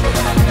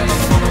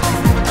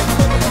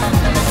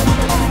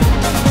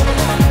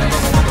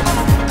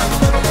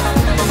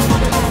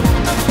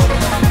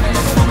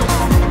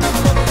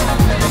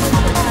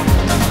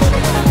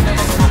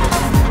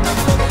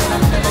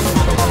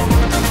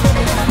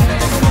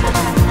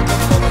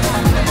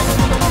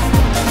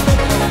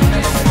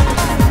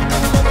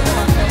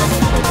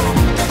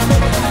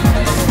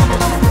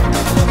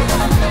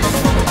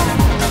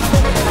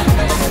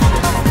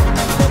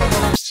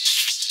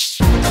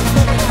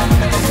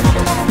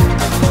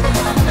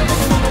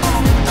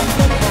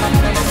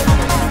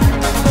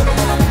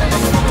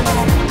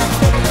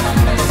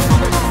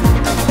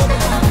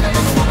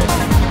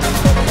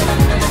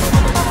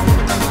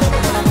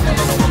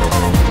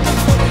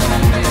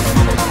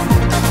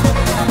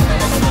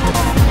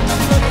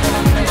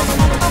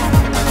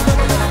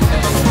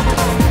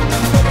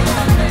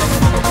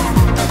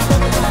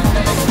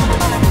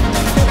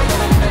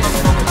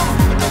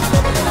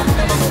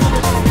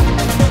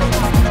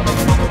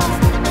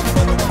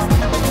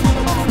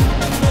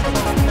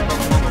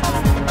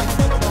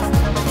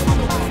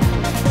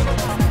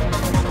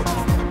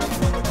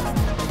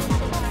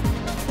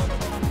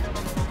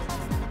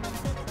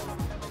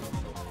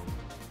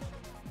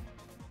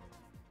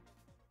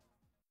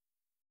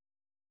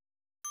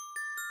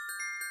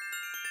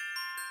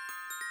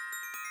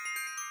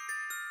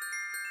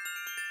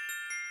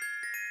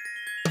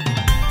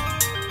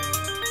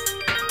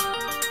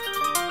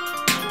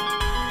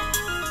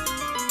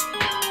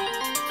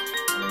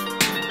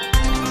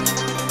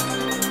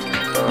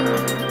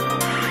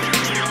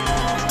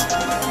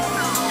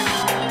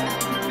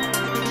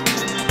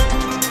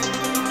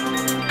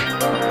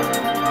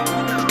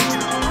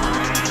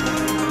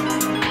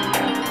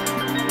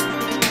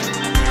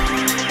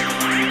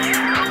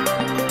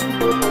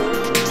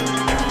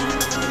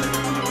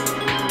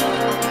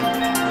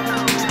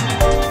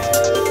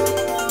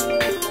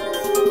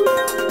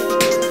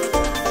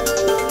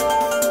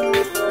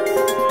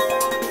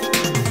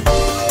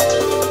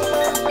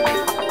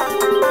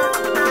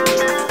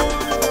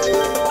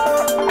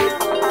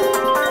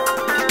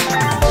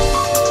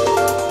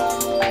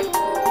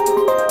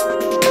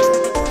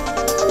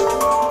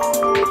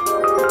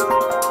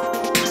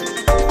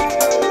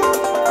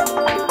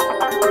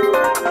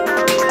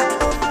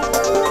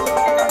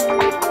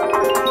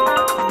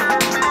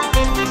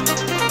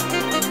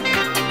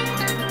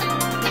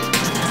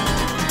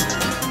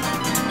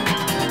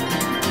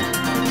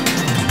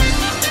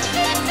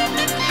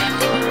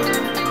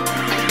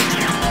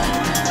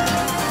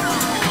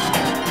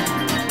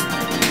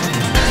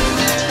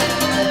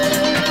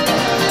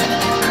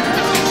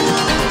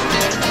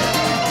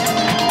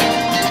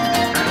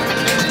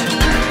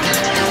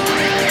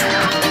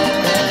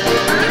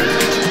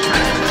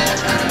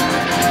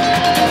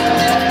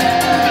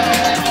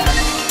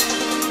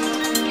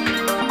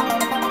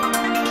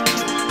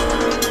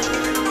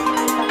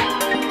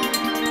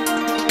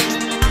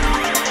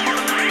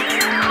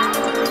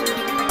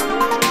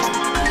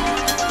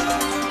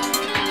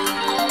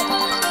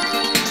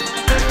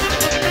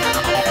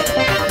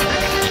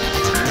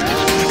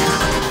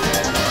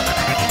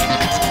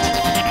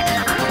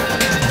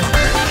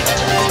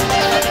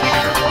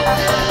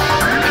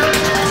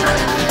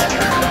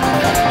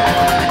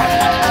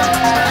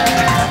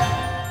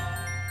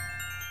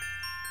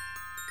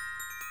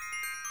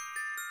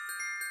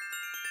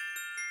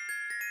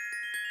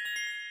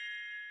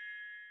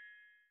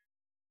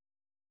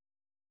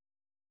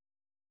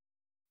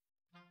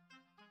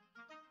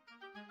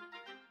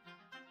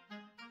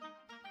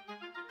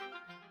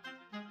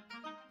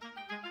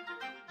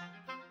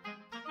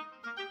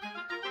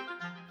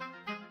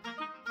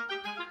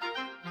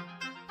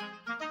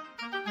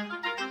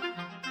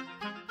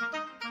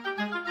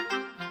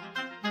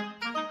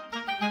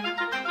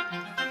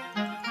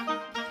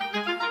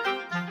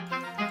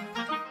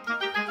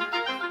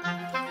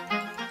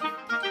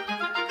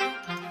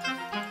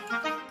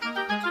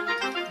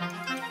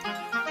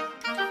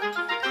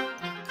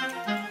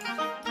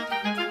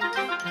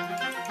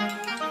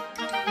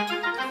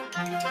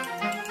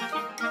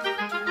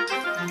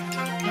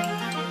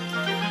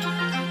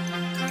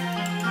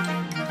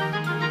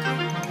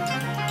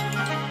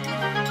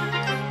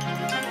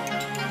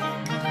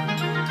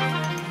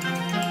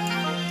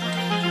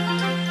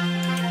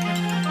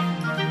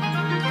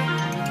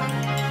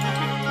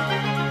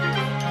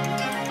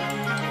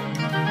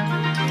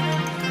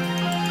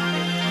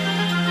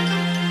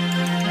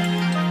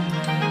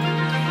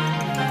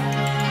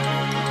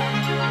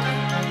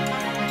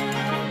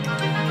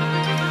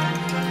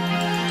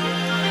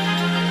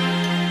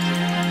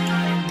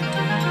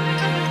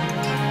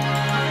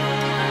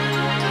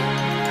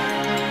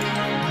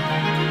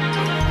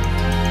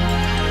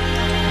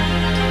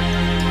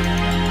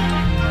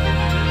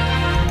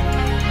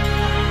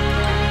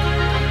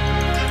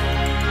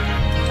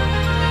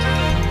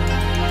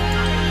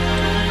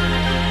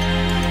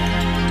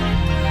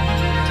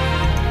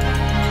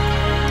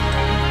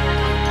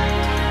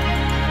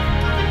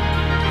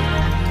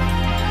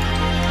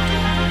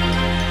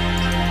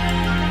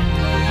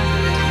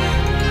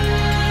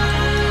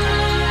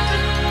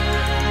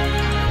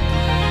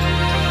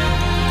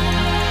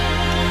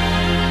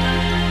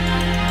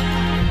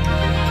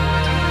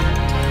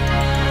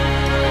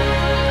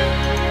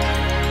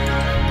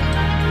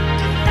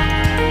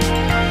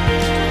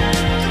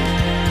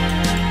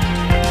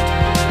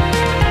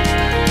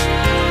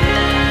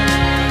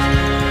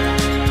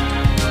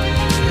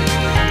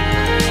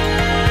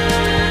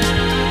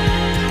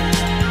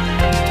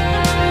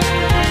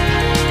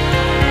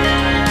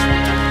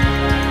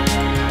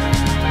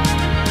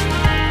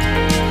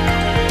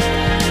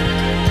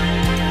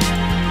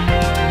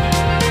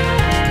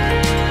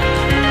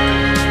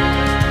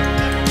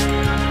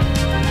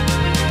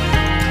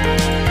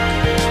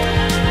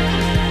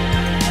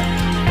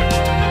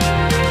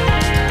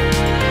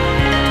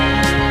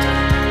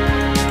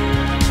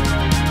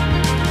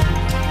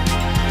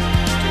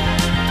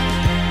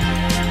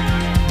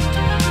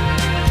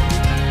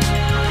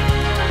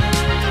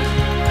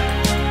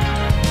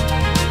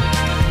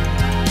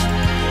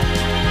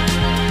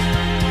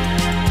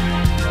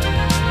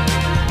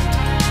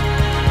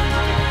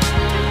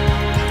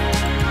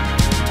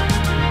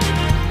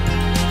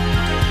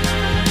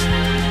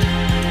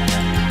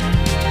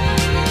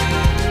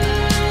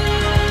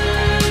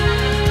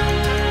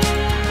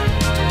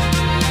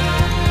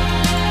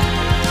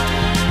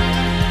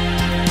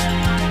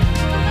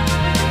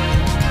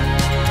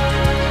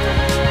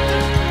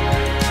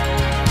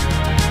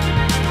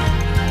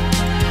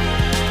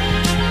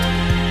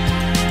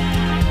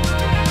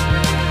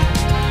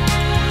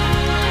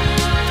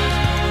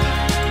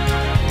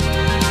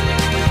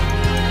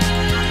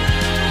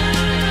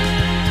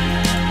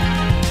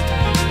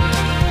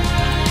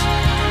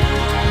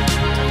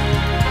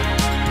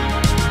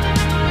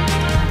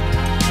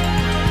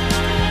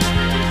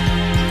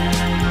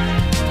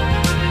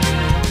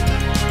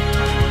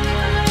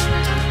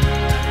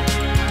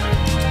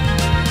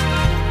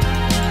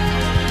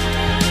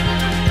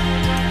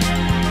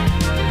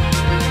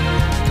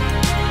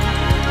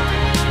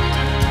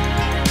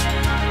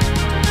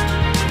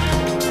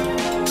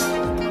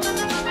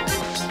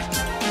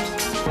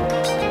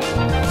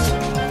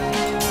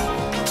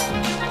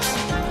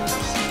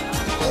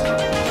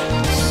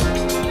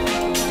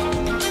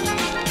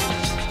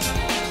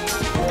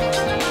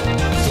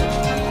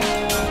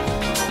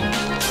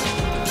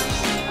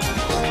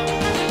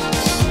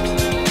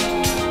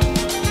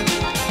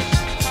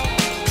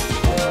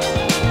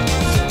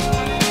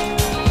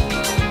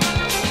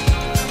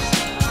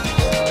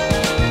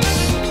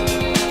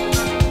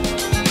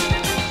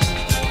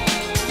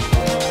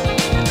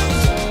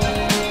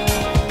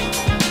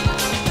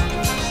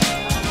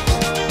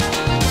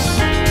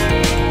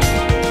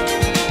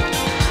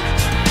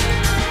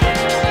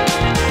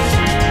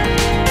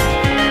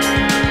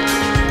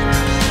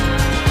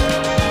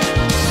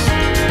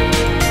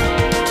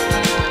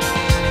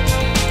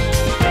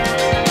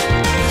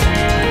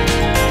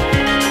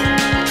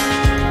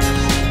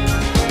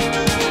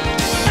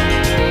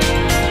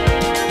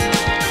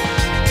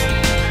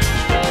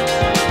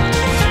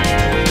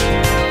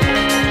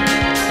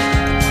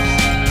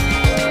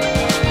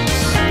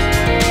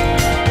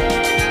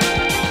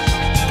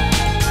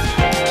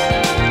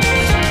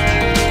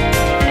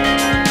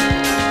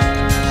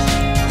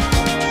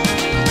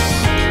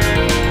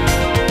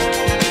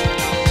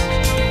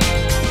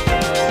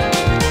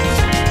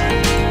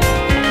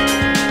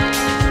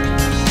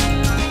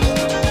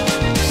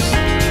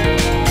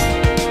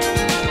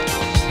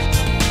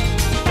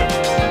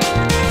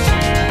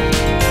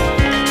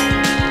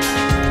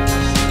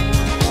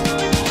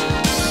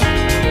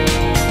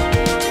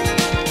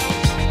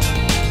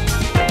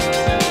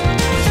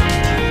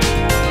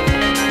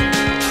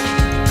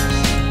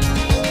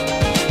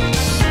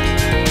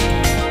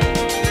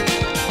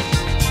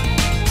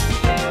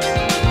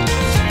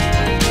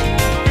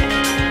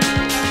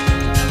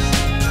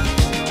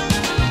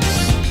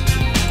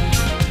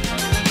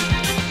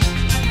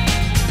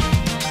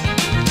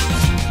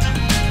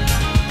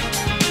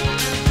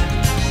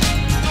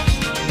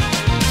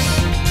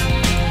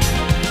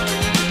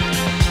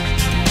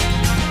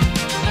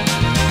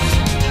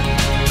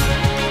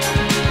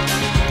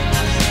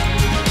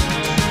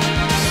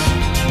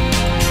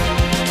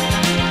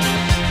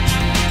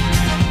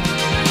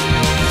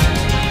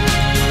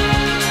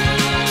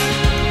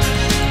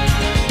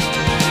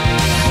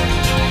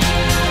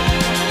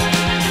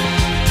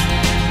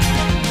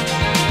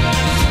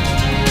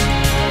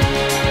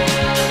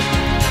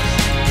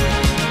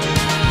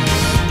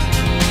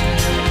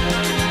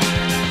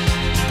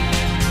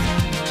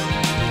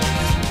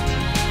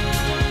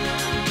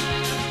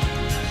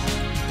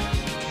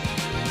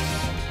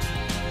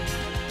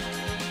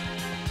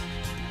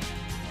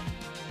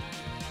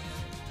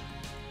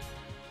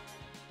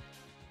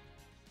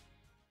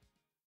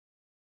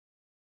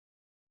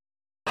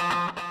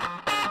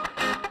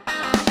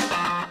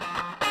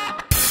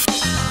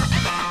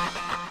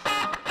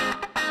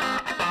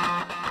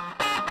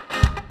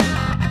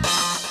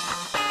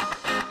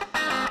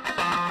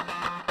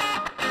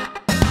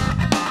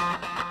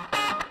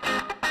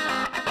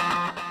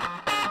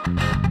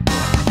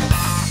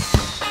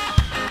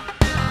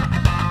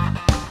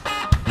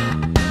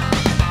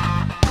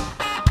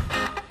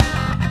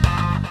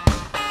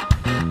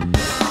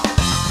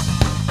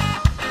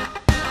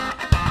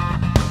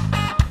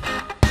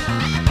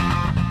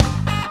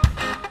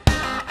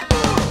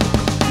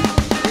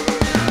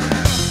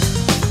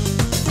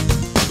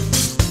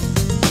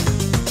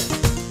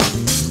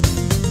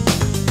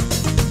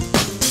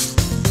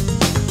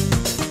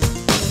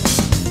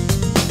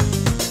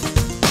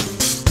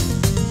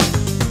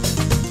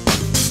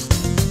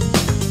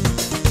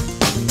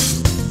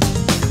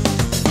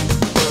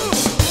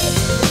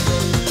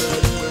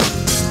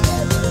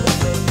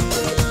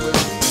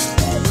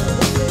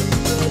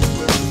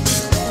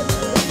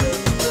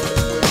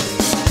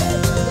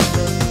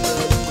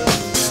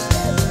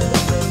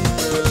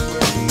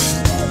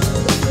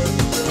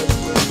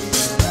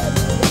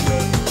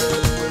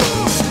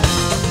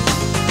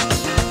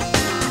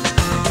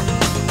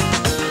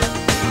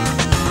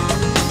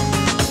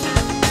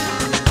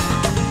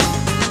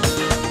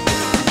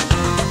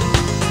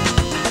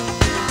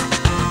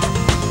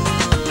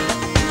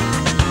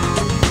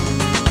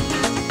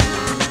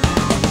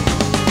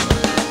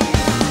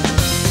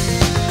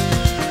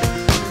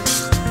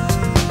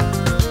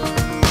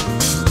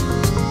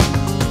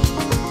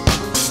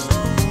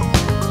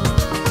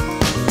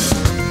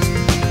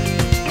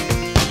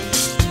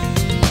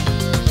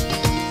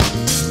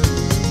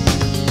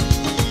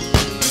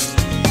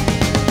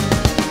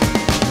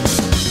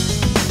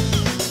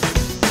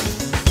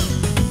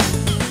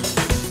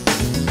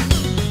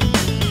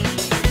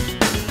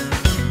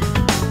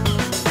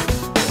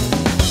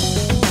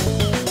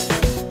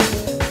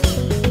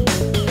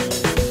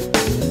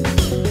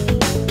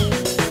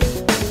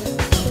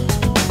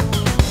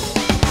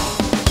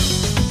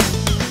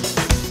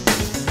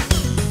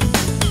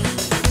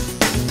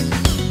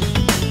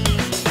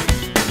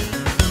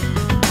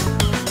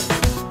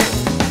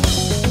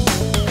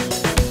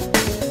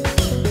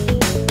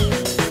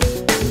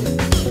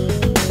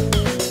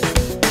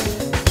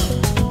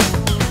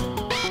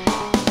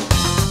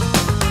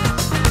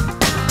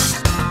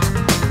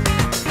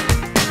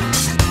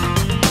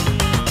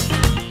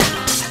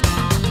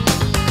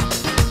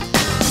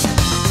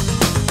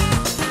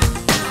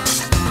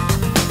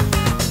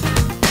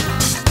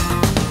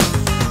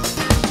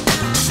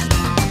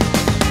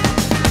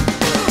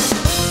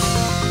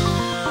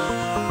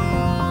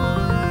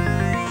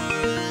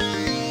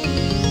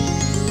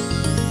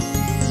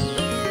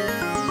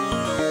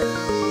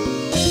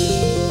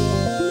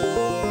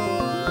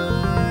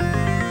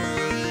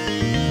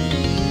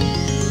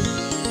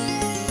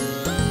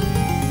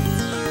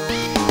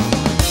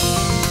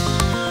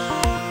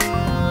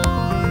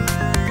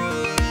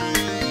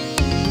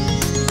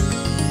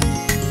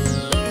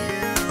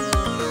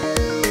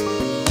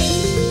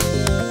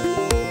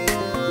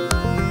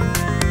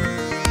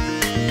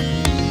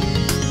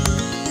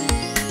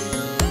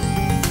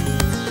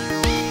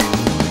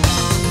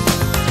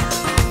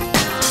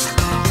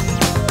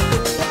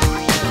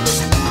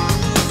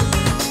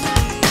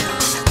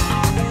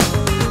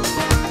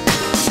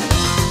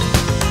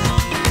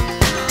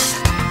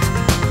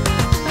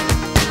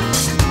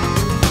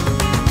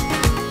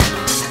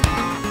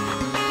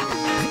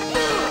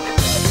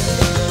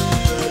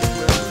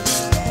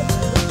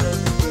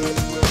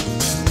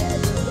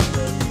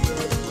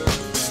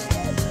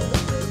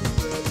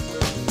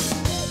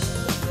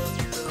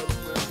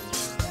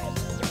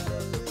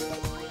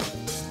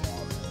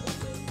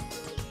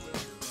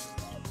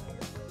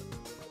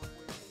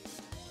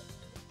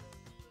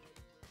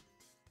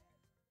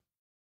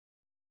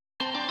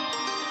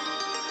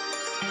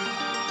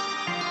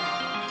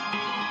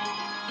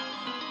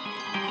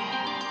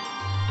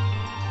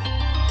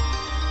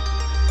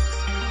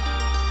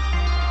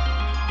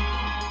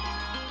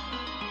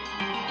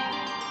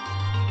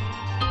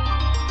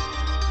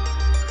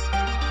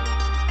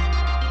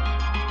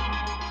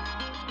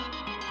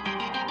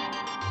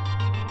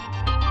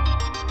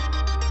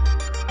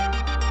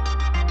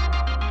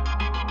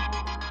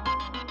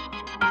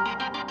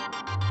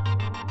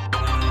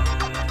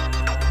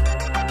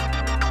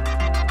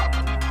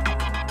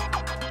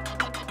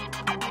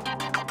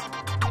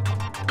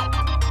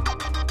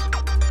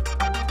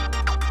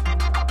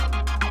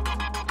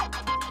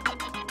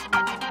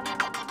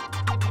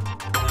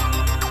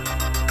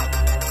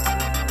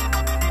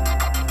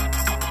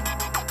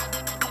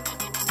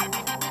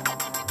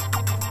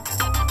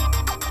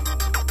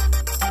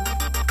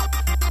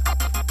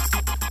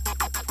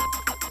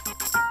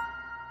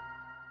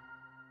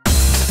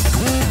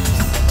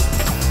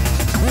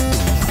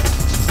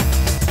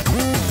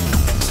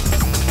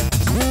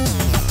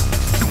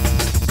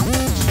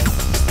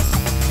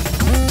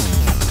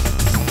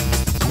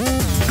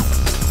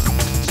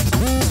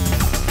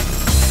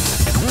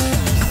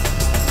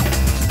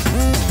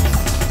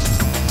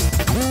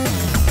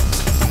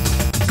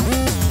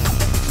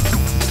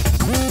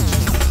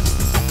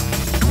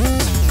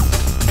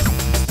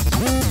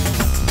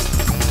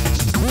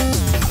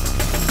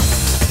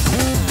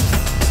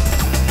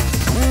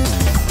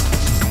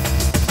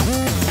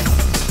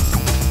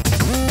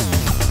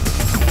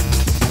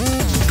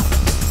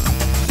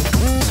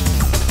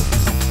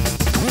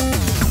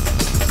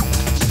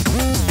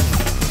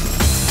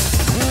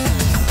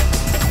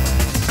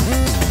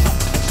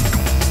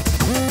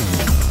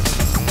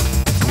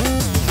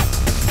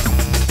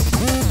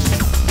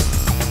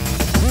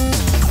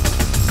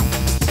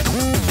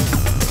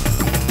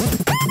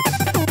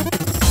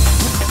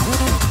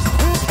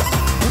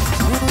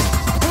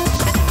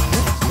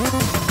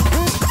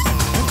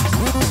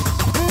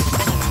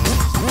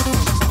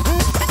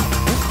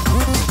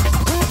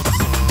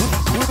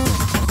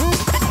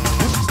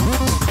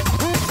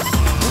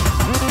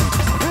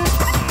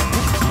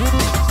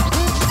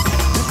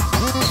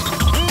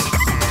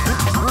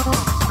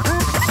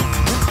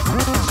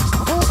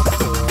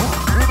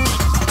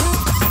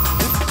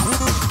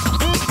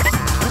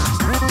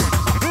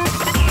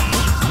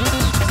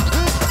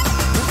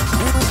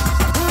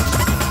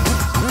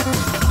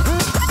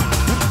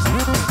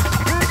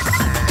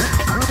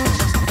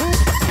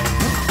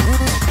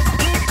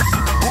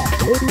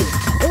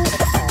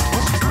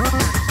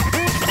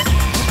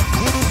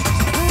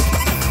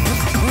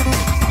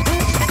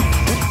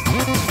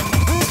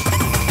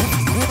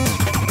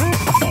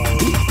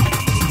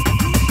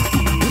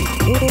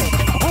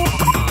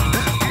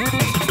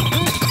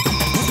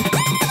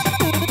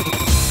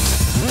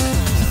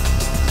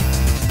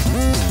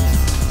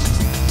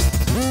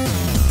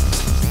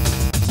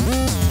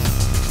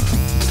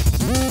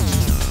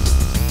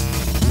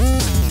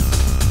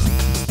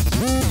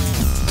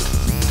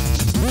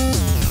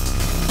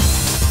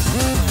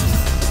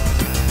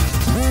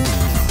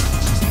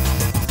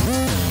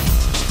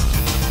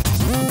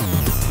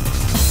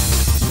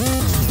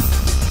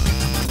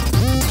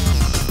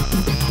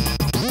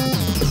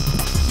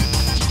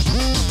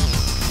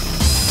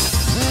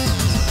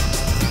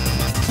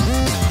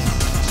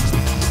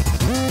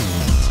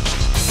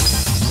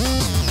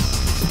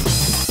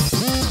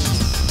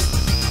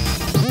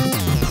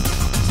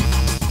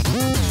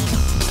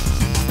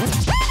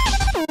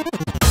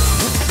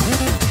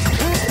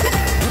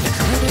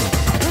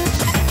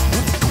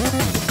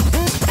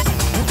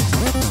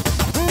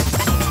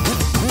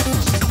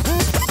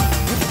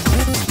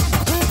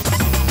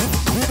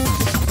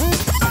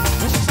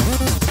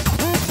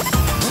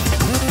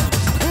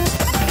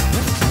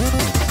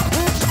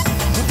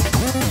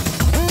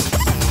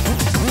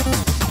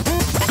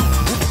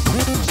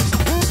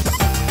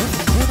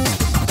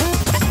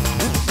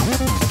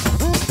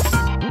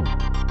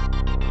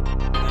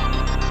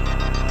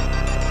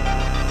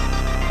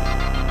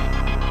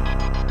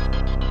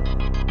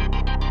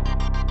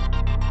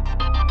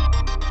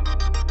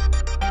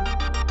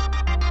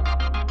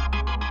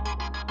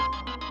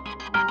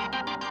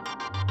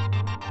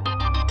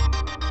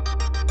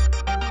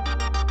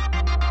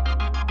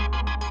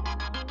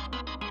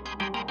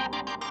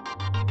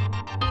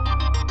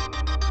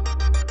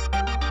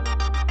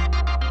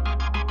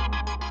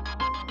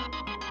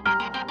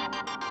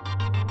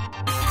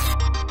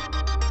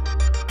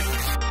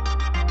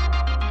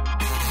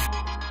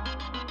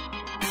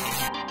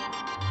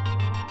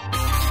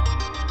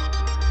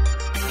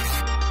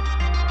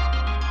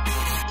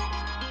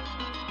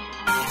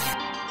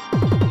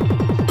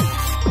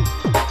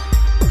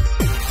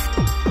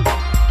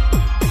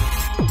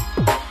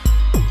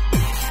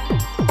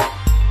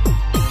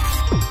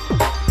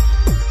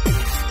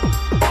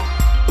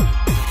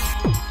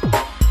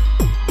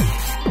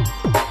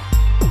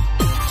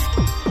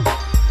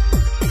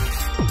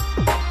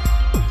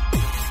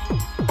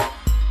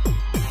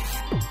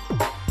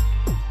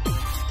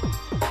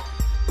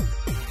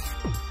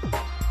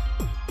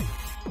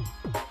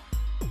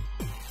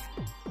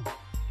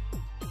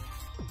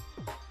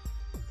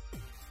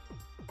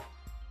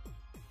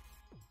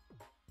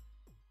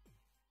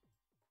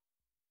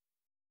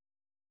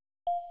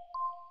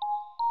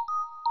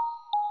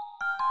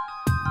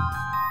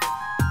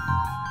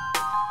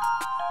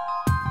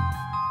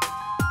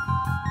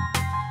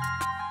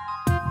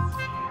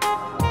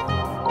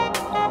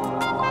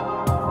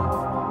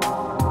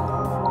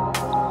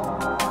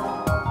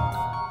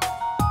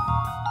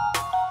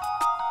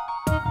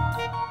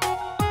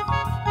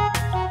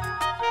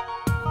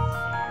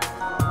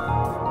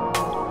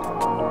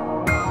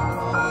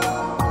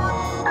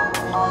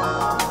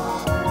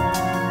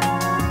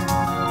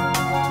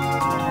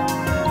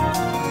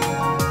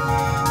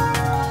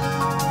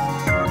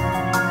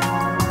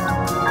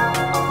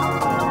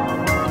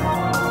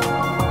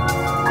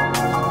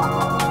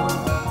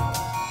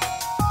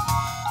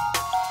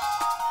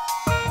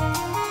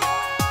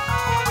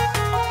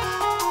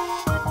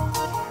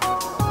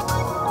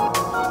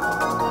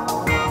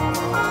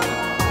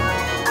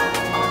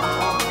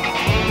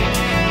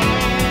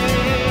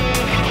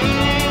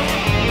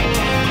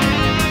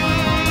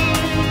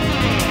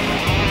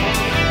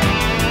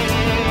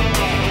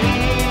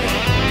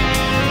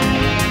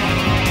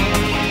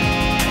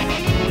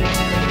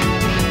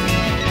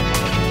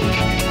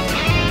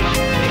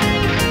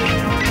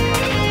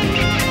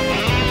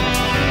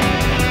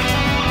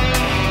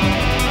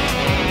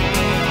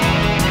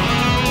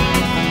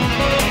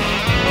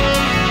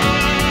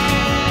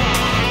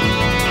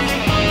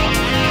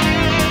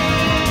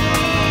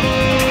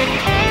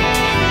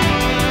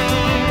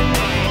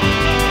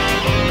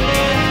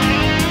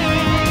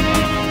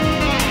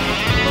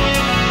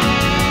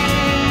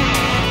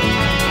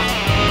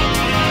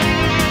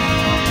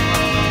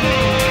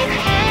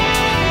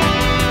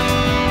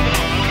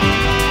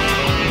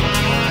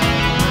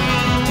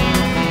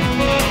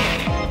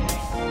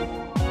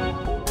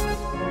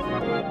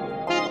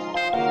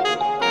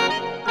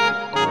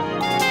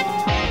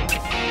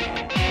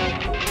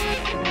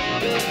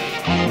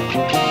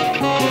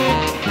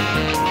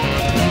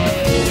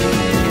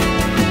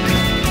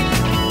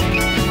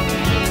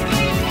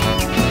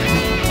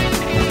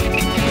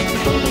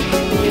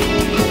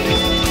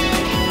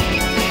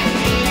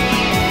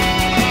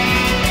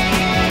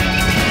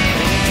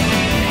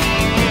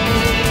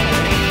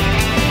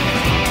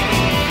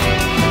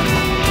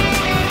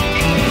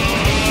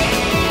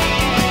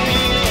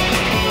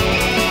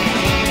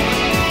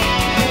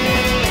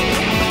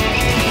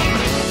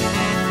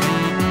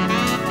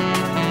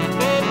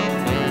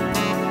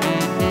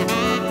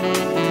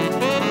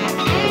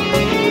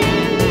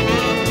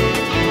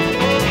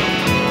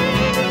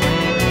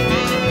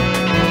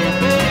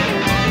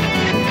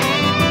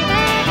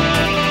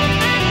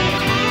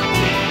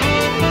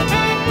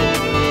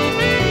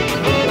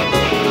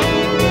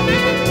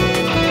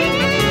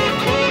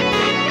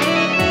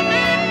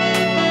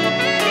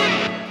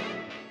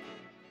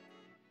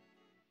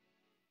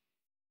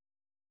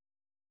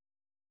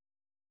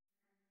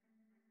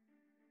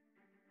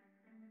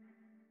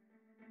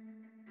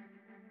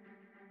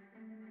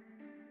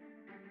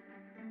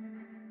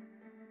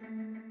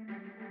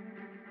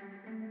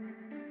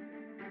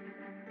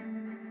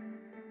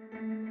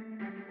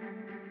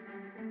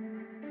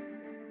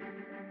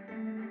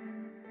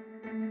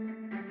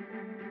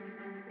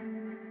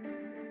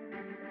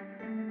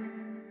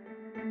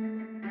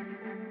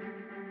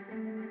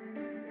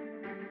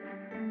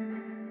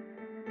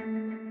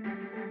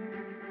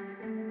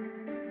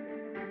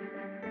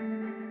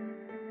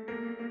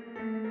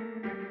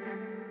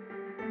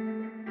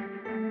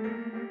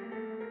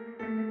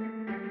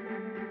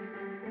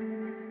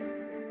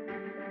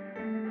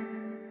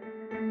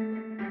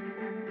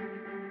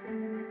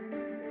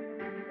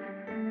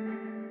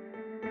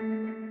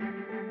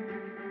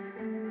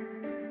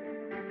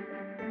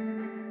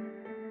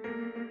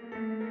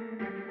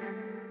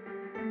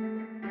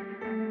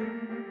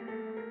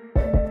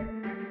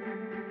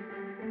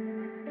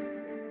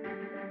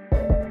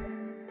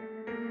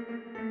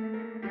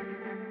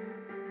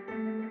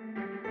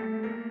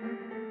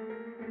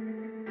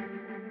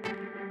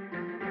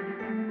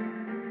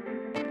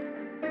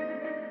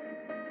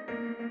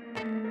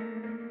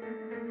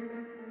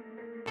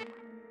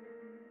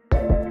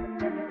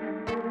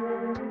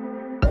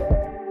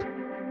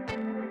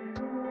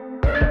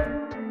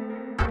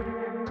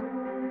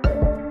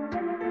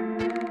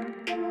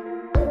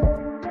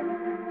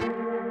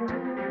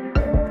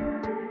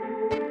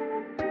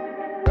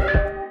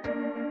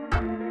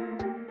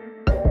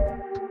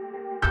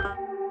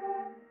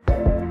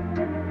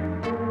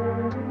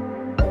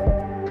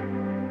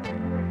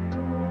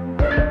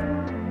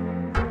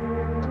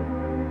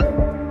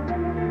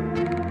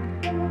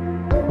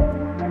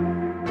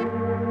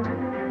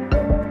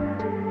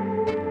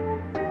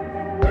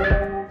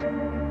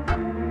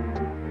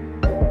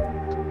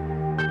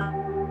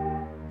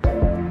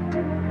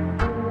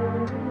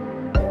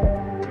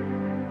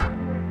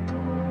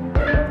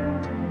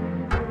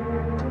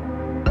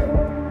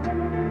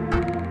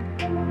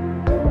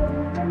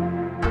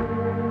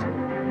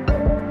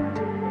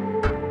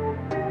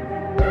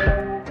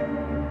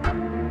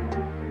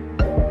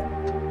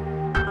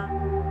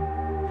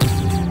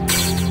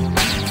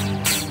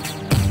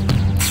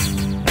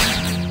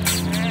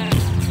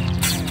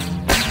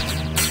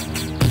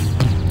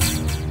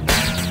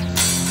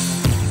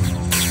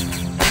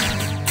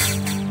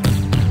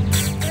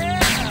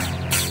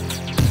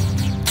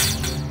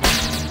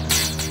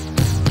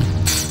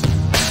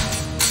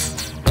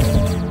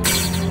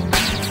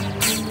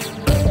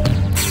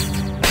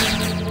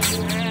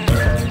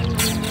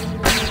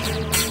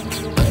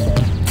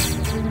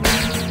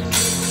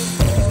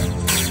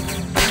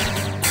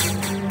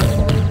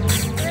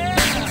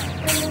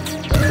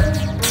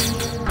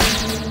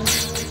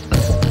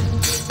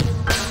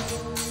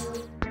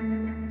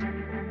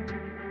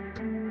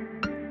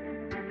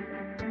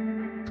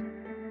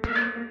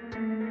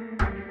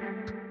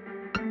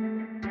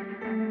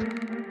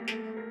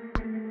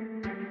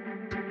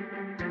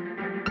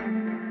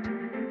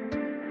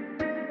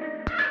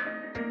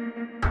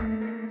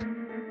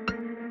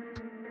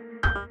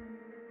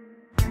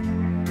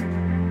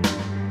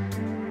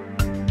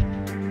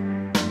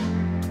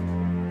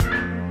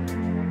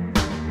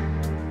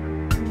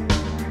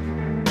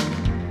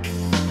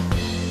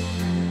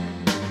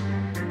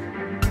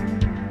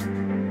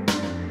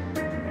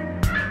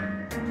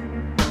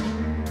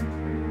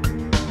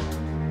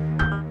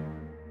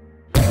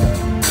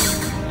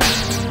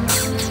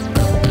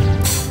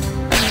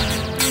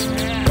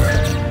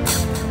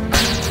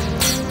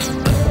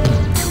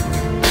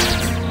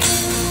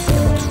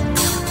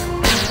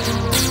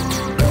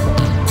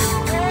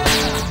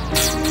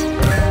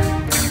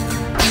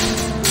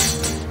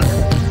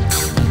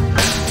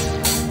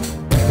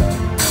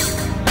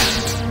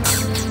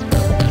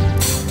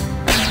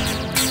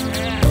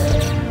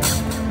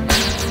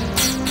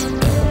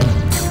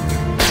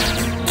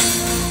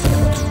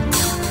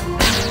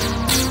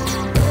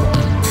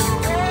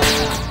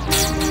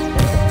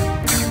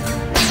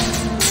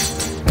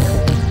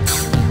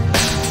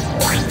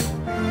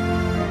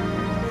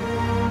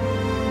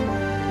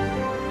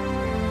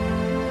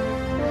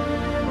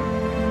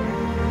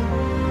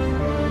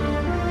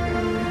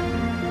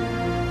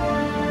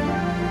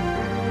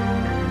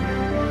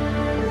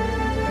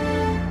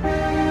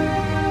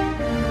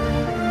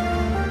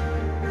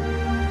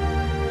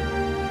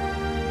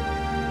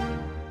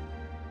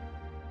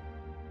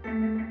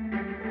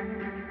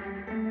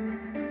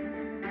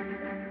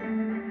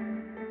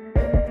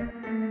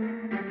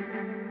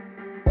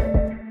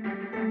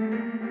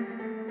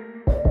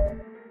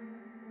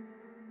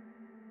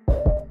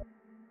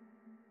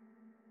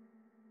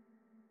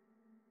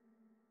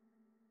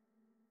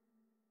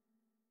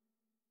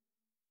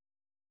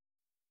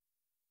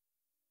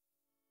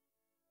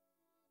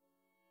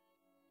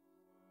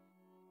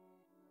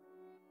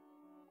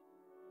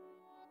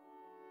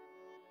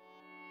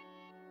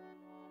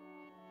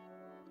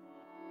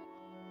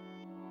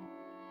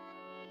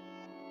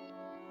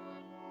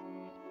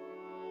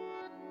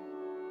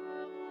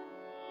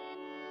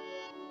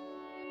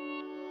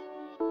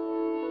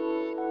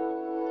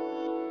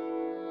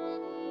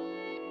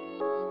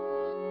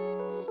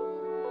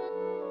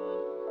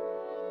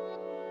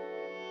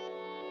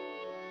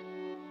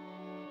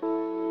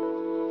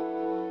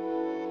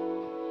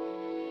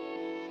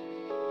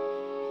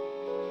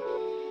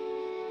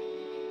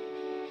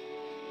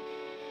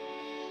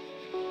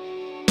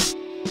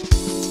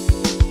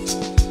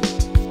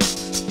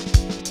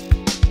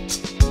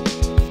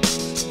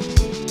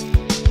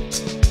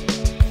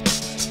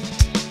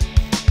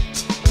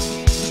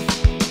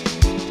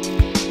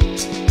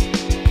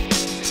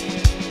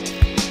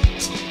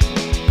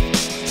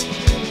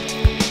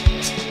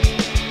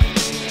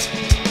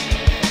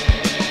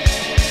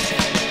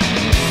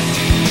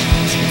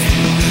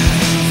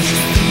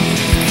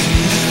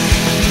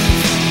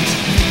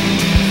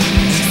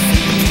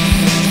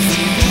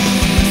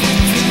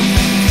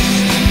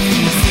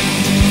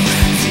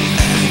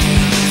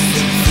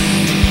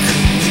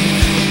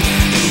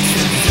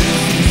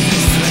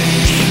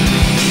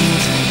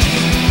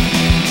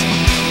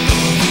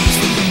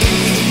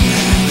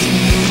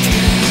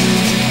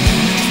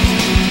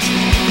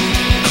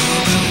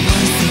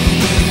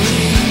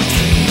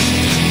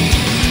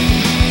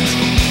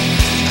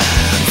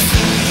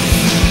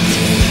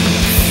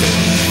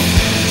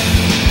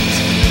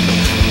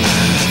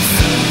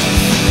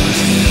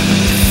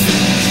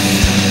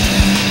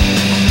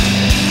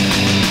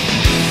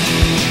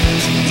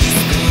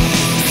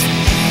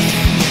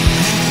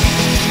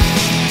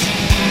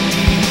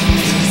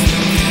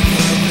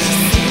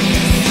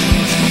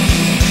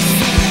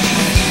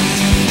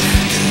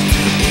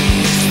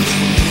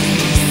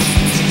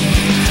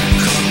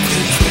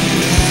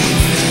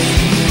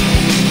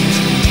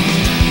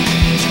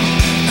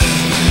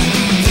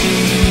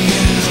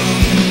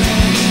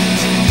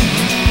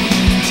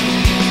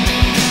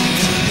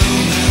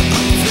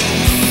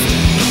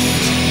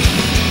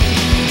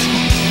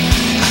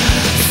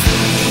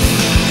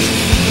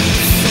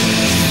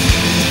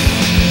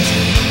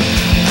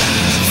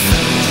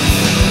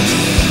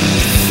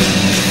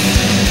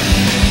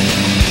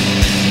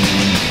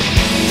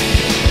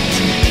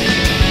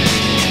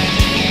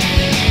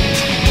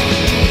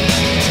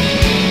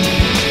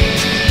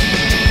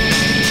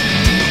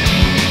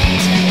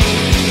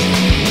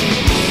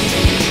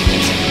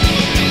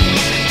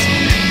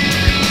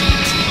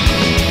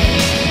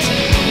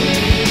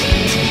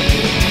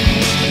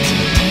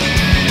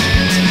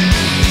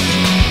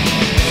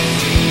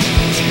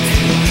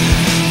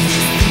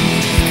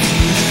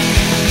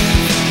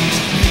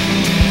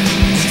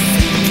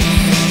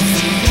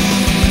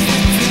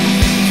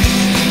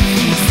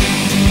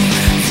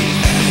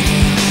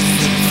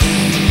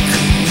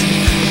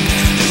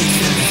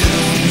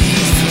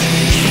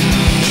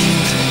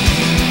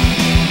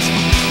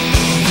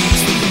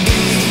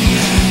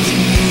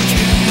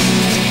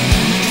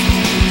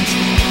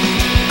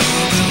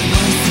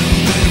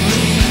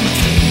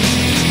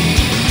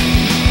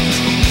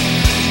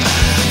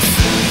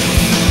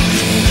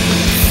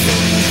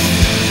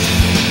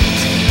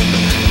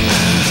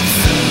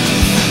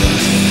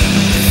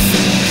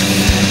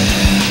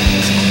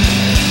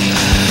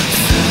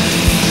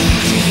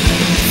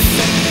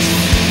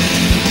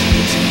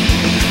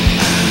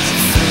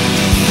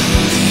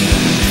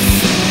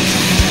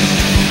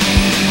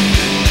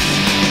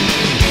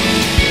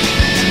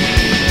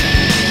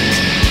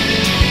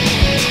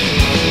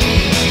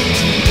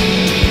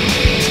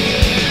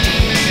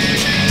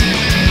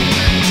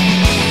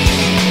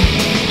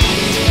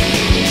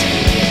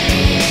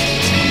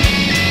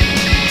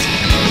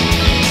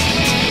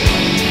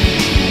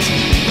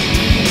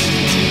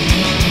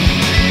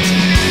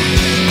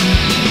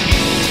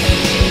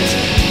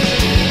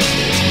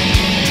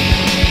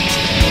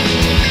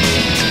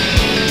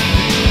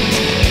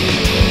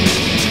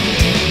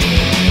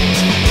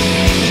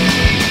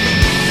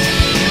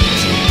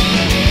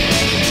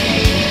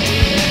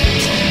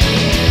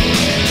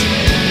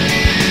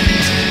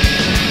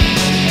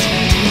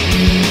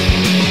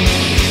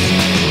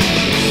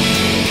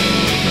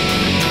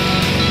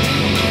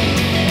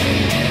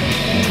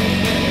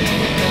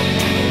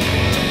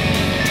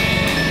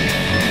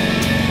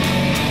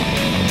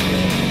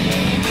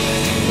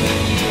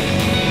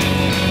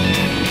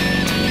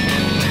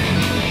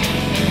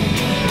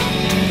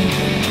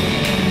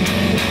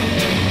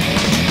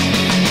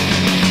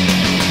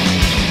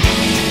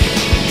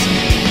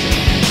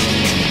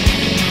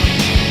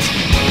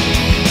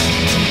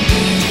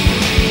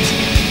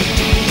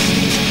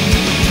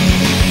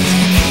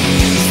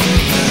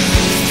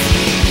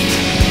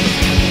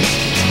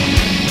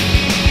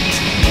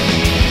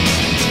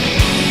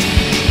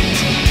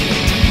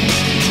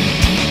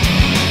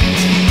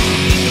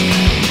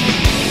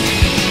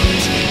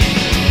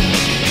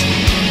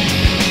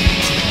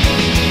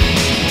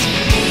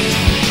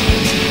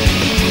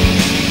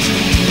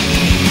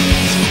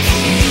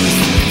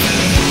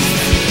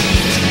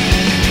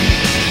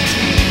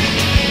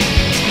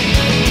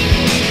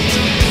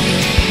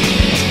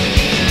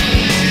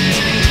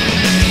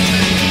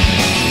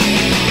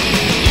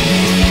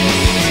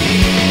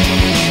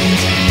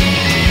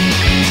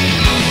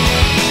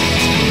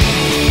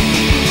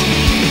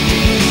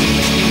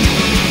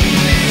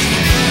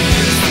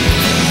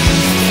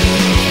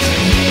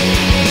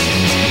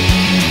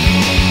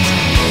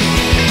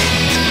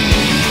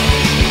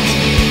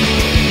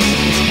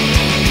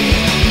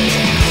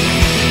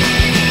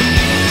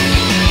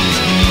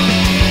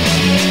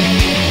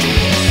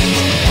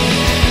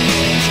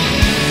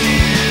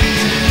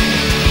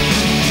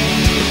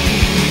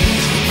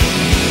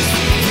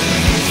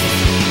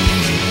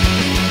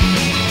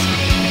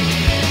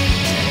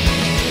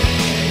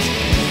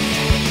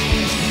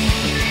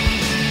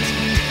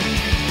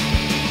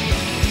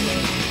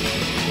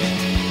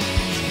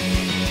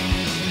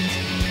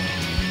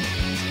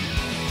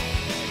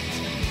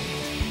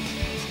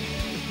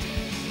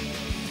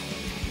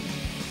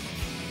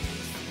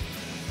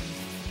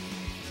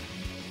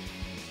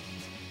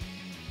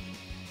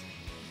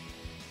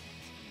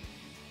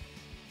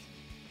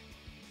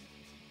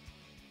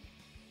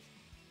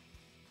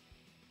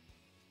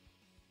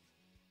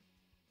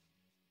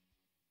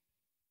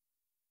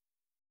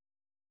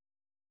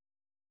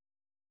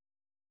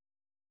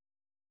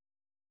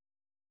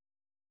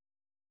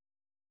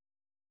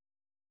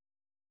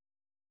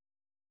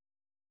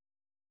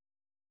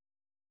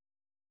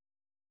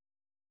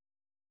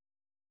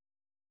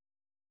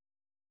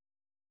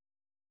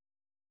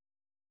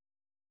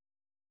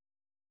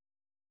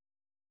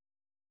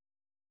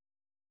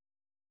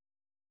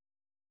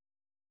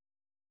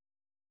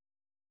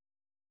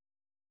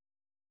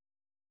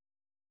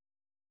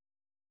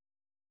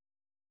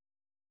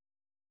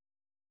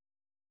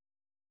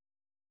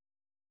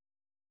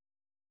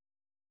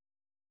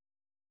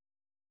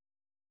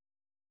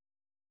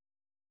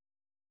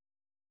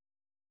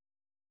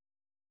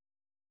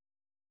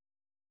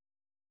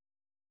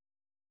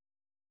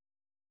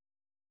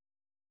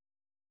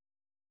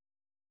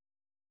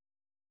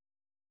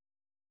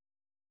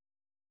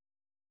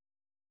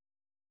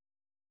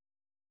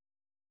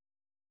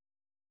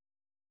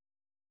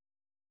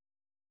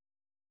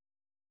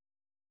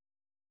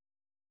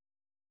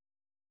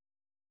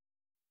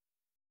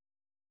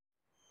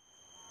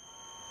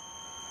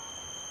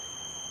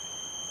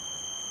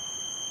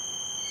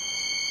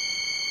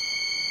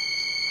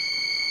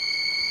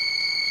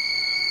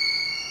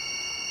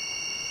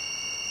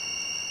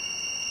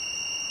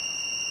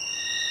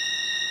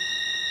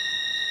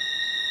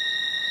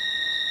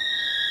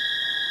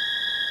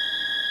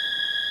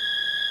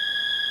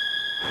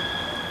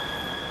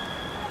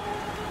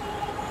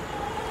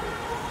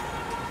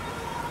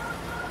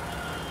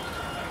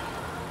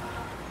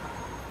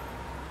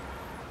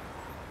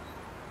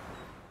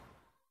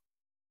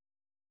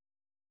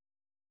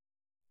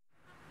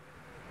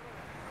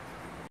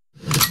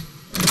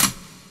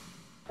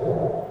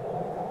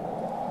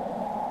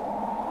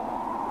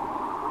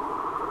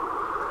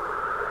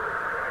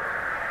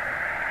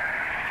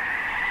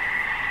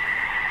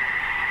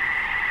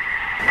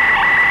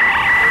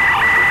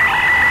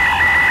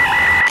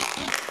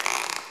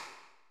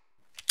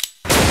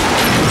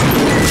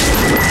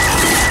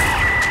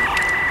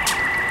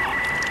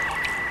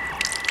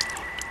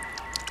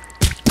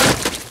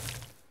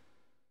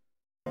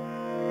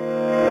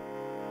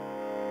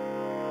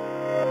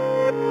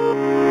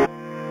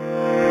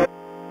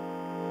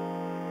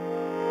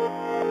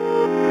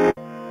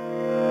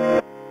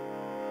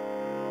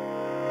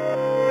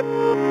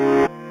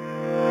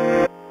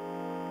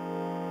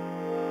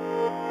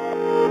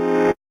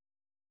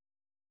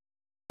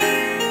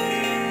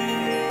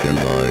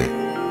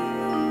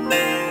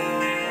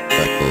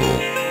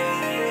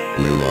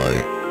 will I.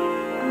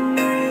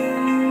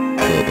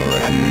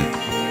 Kobashi,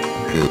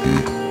 Hiki.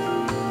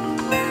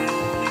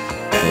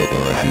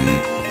 Kobashi,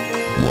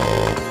 wa,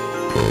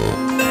 ko,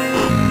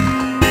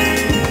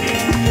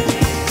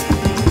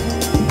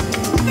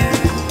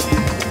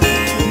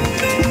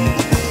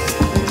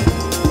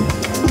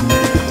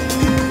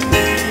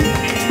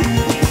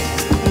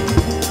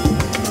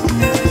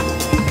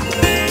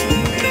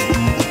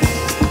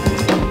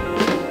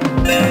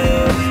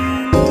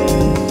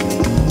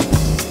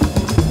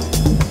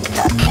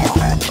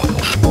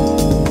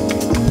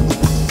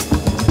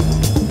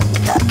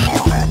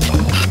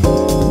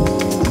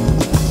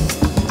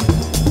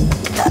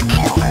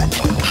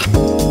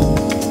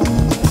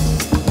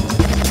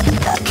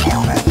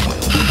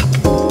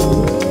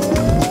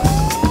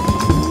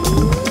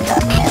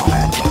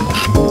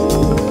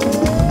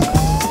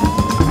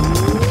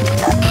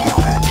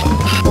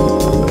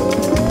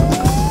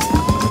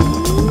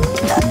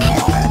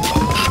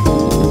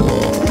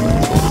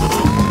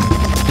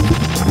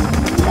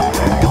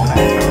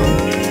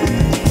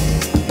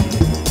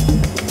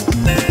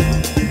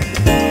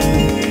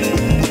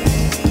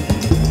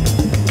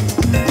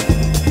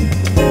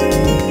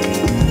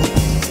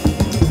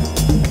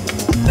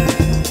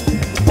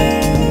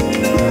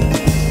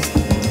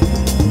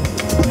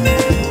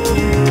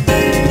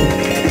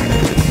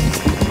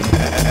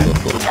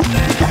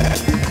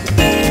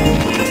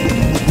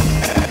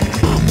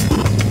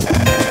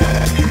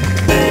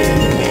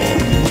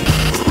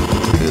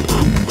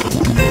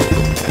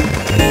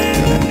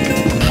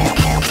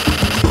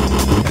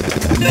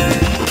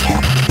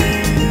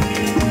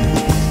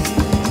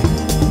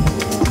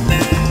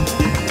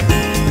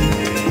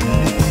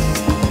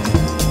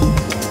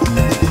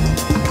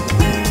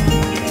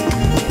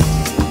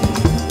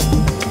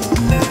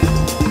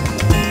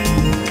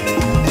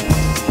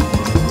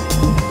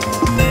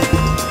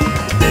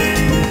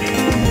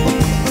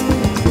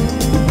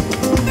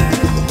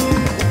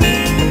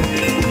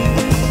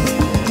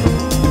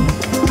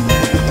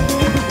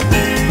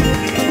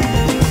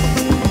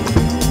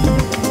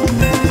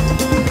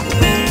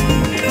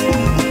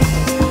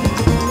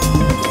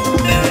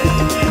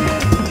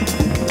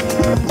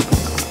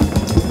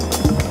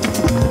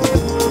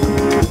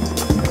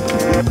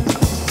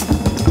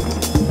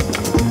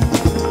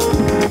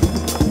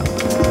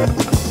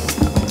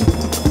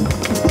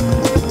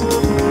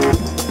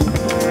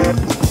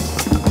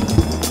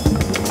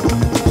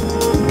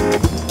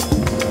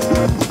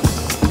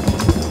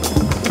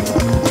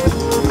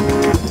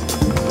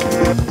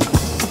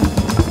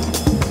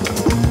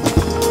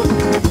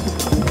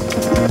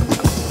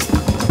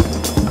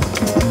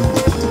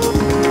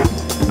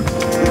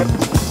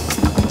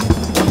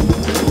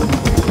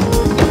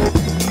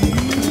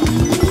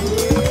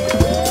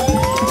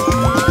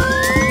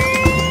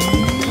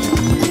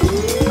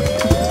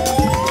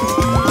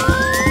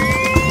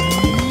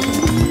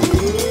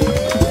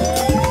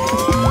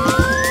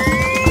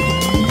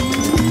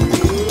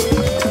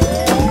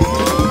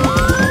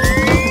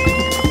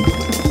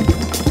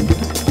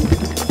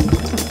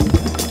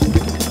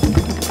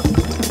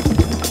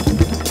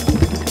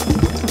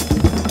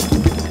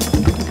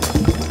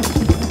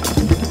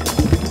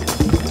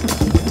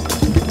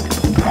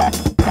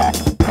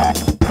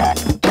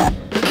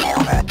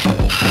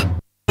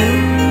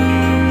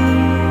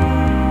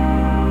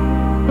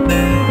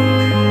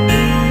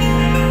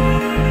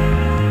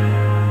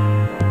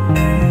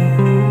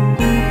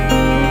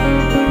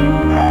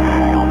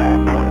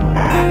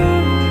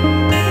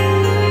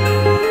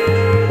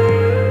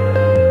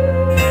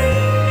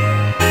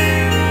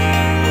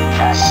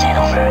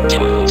 Settle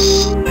for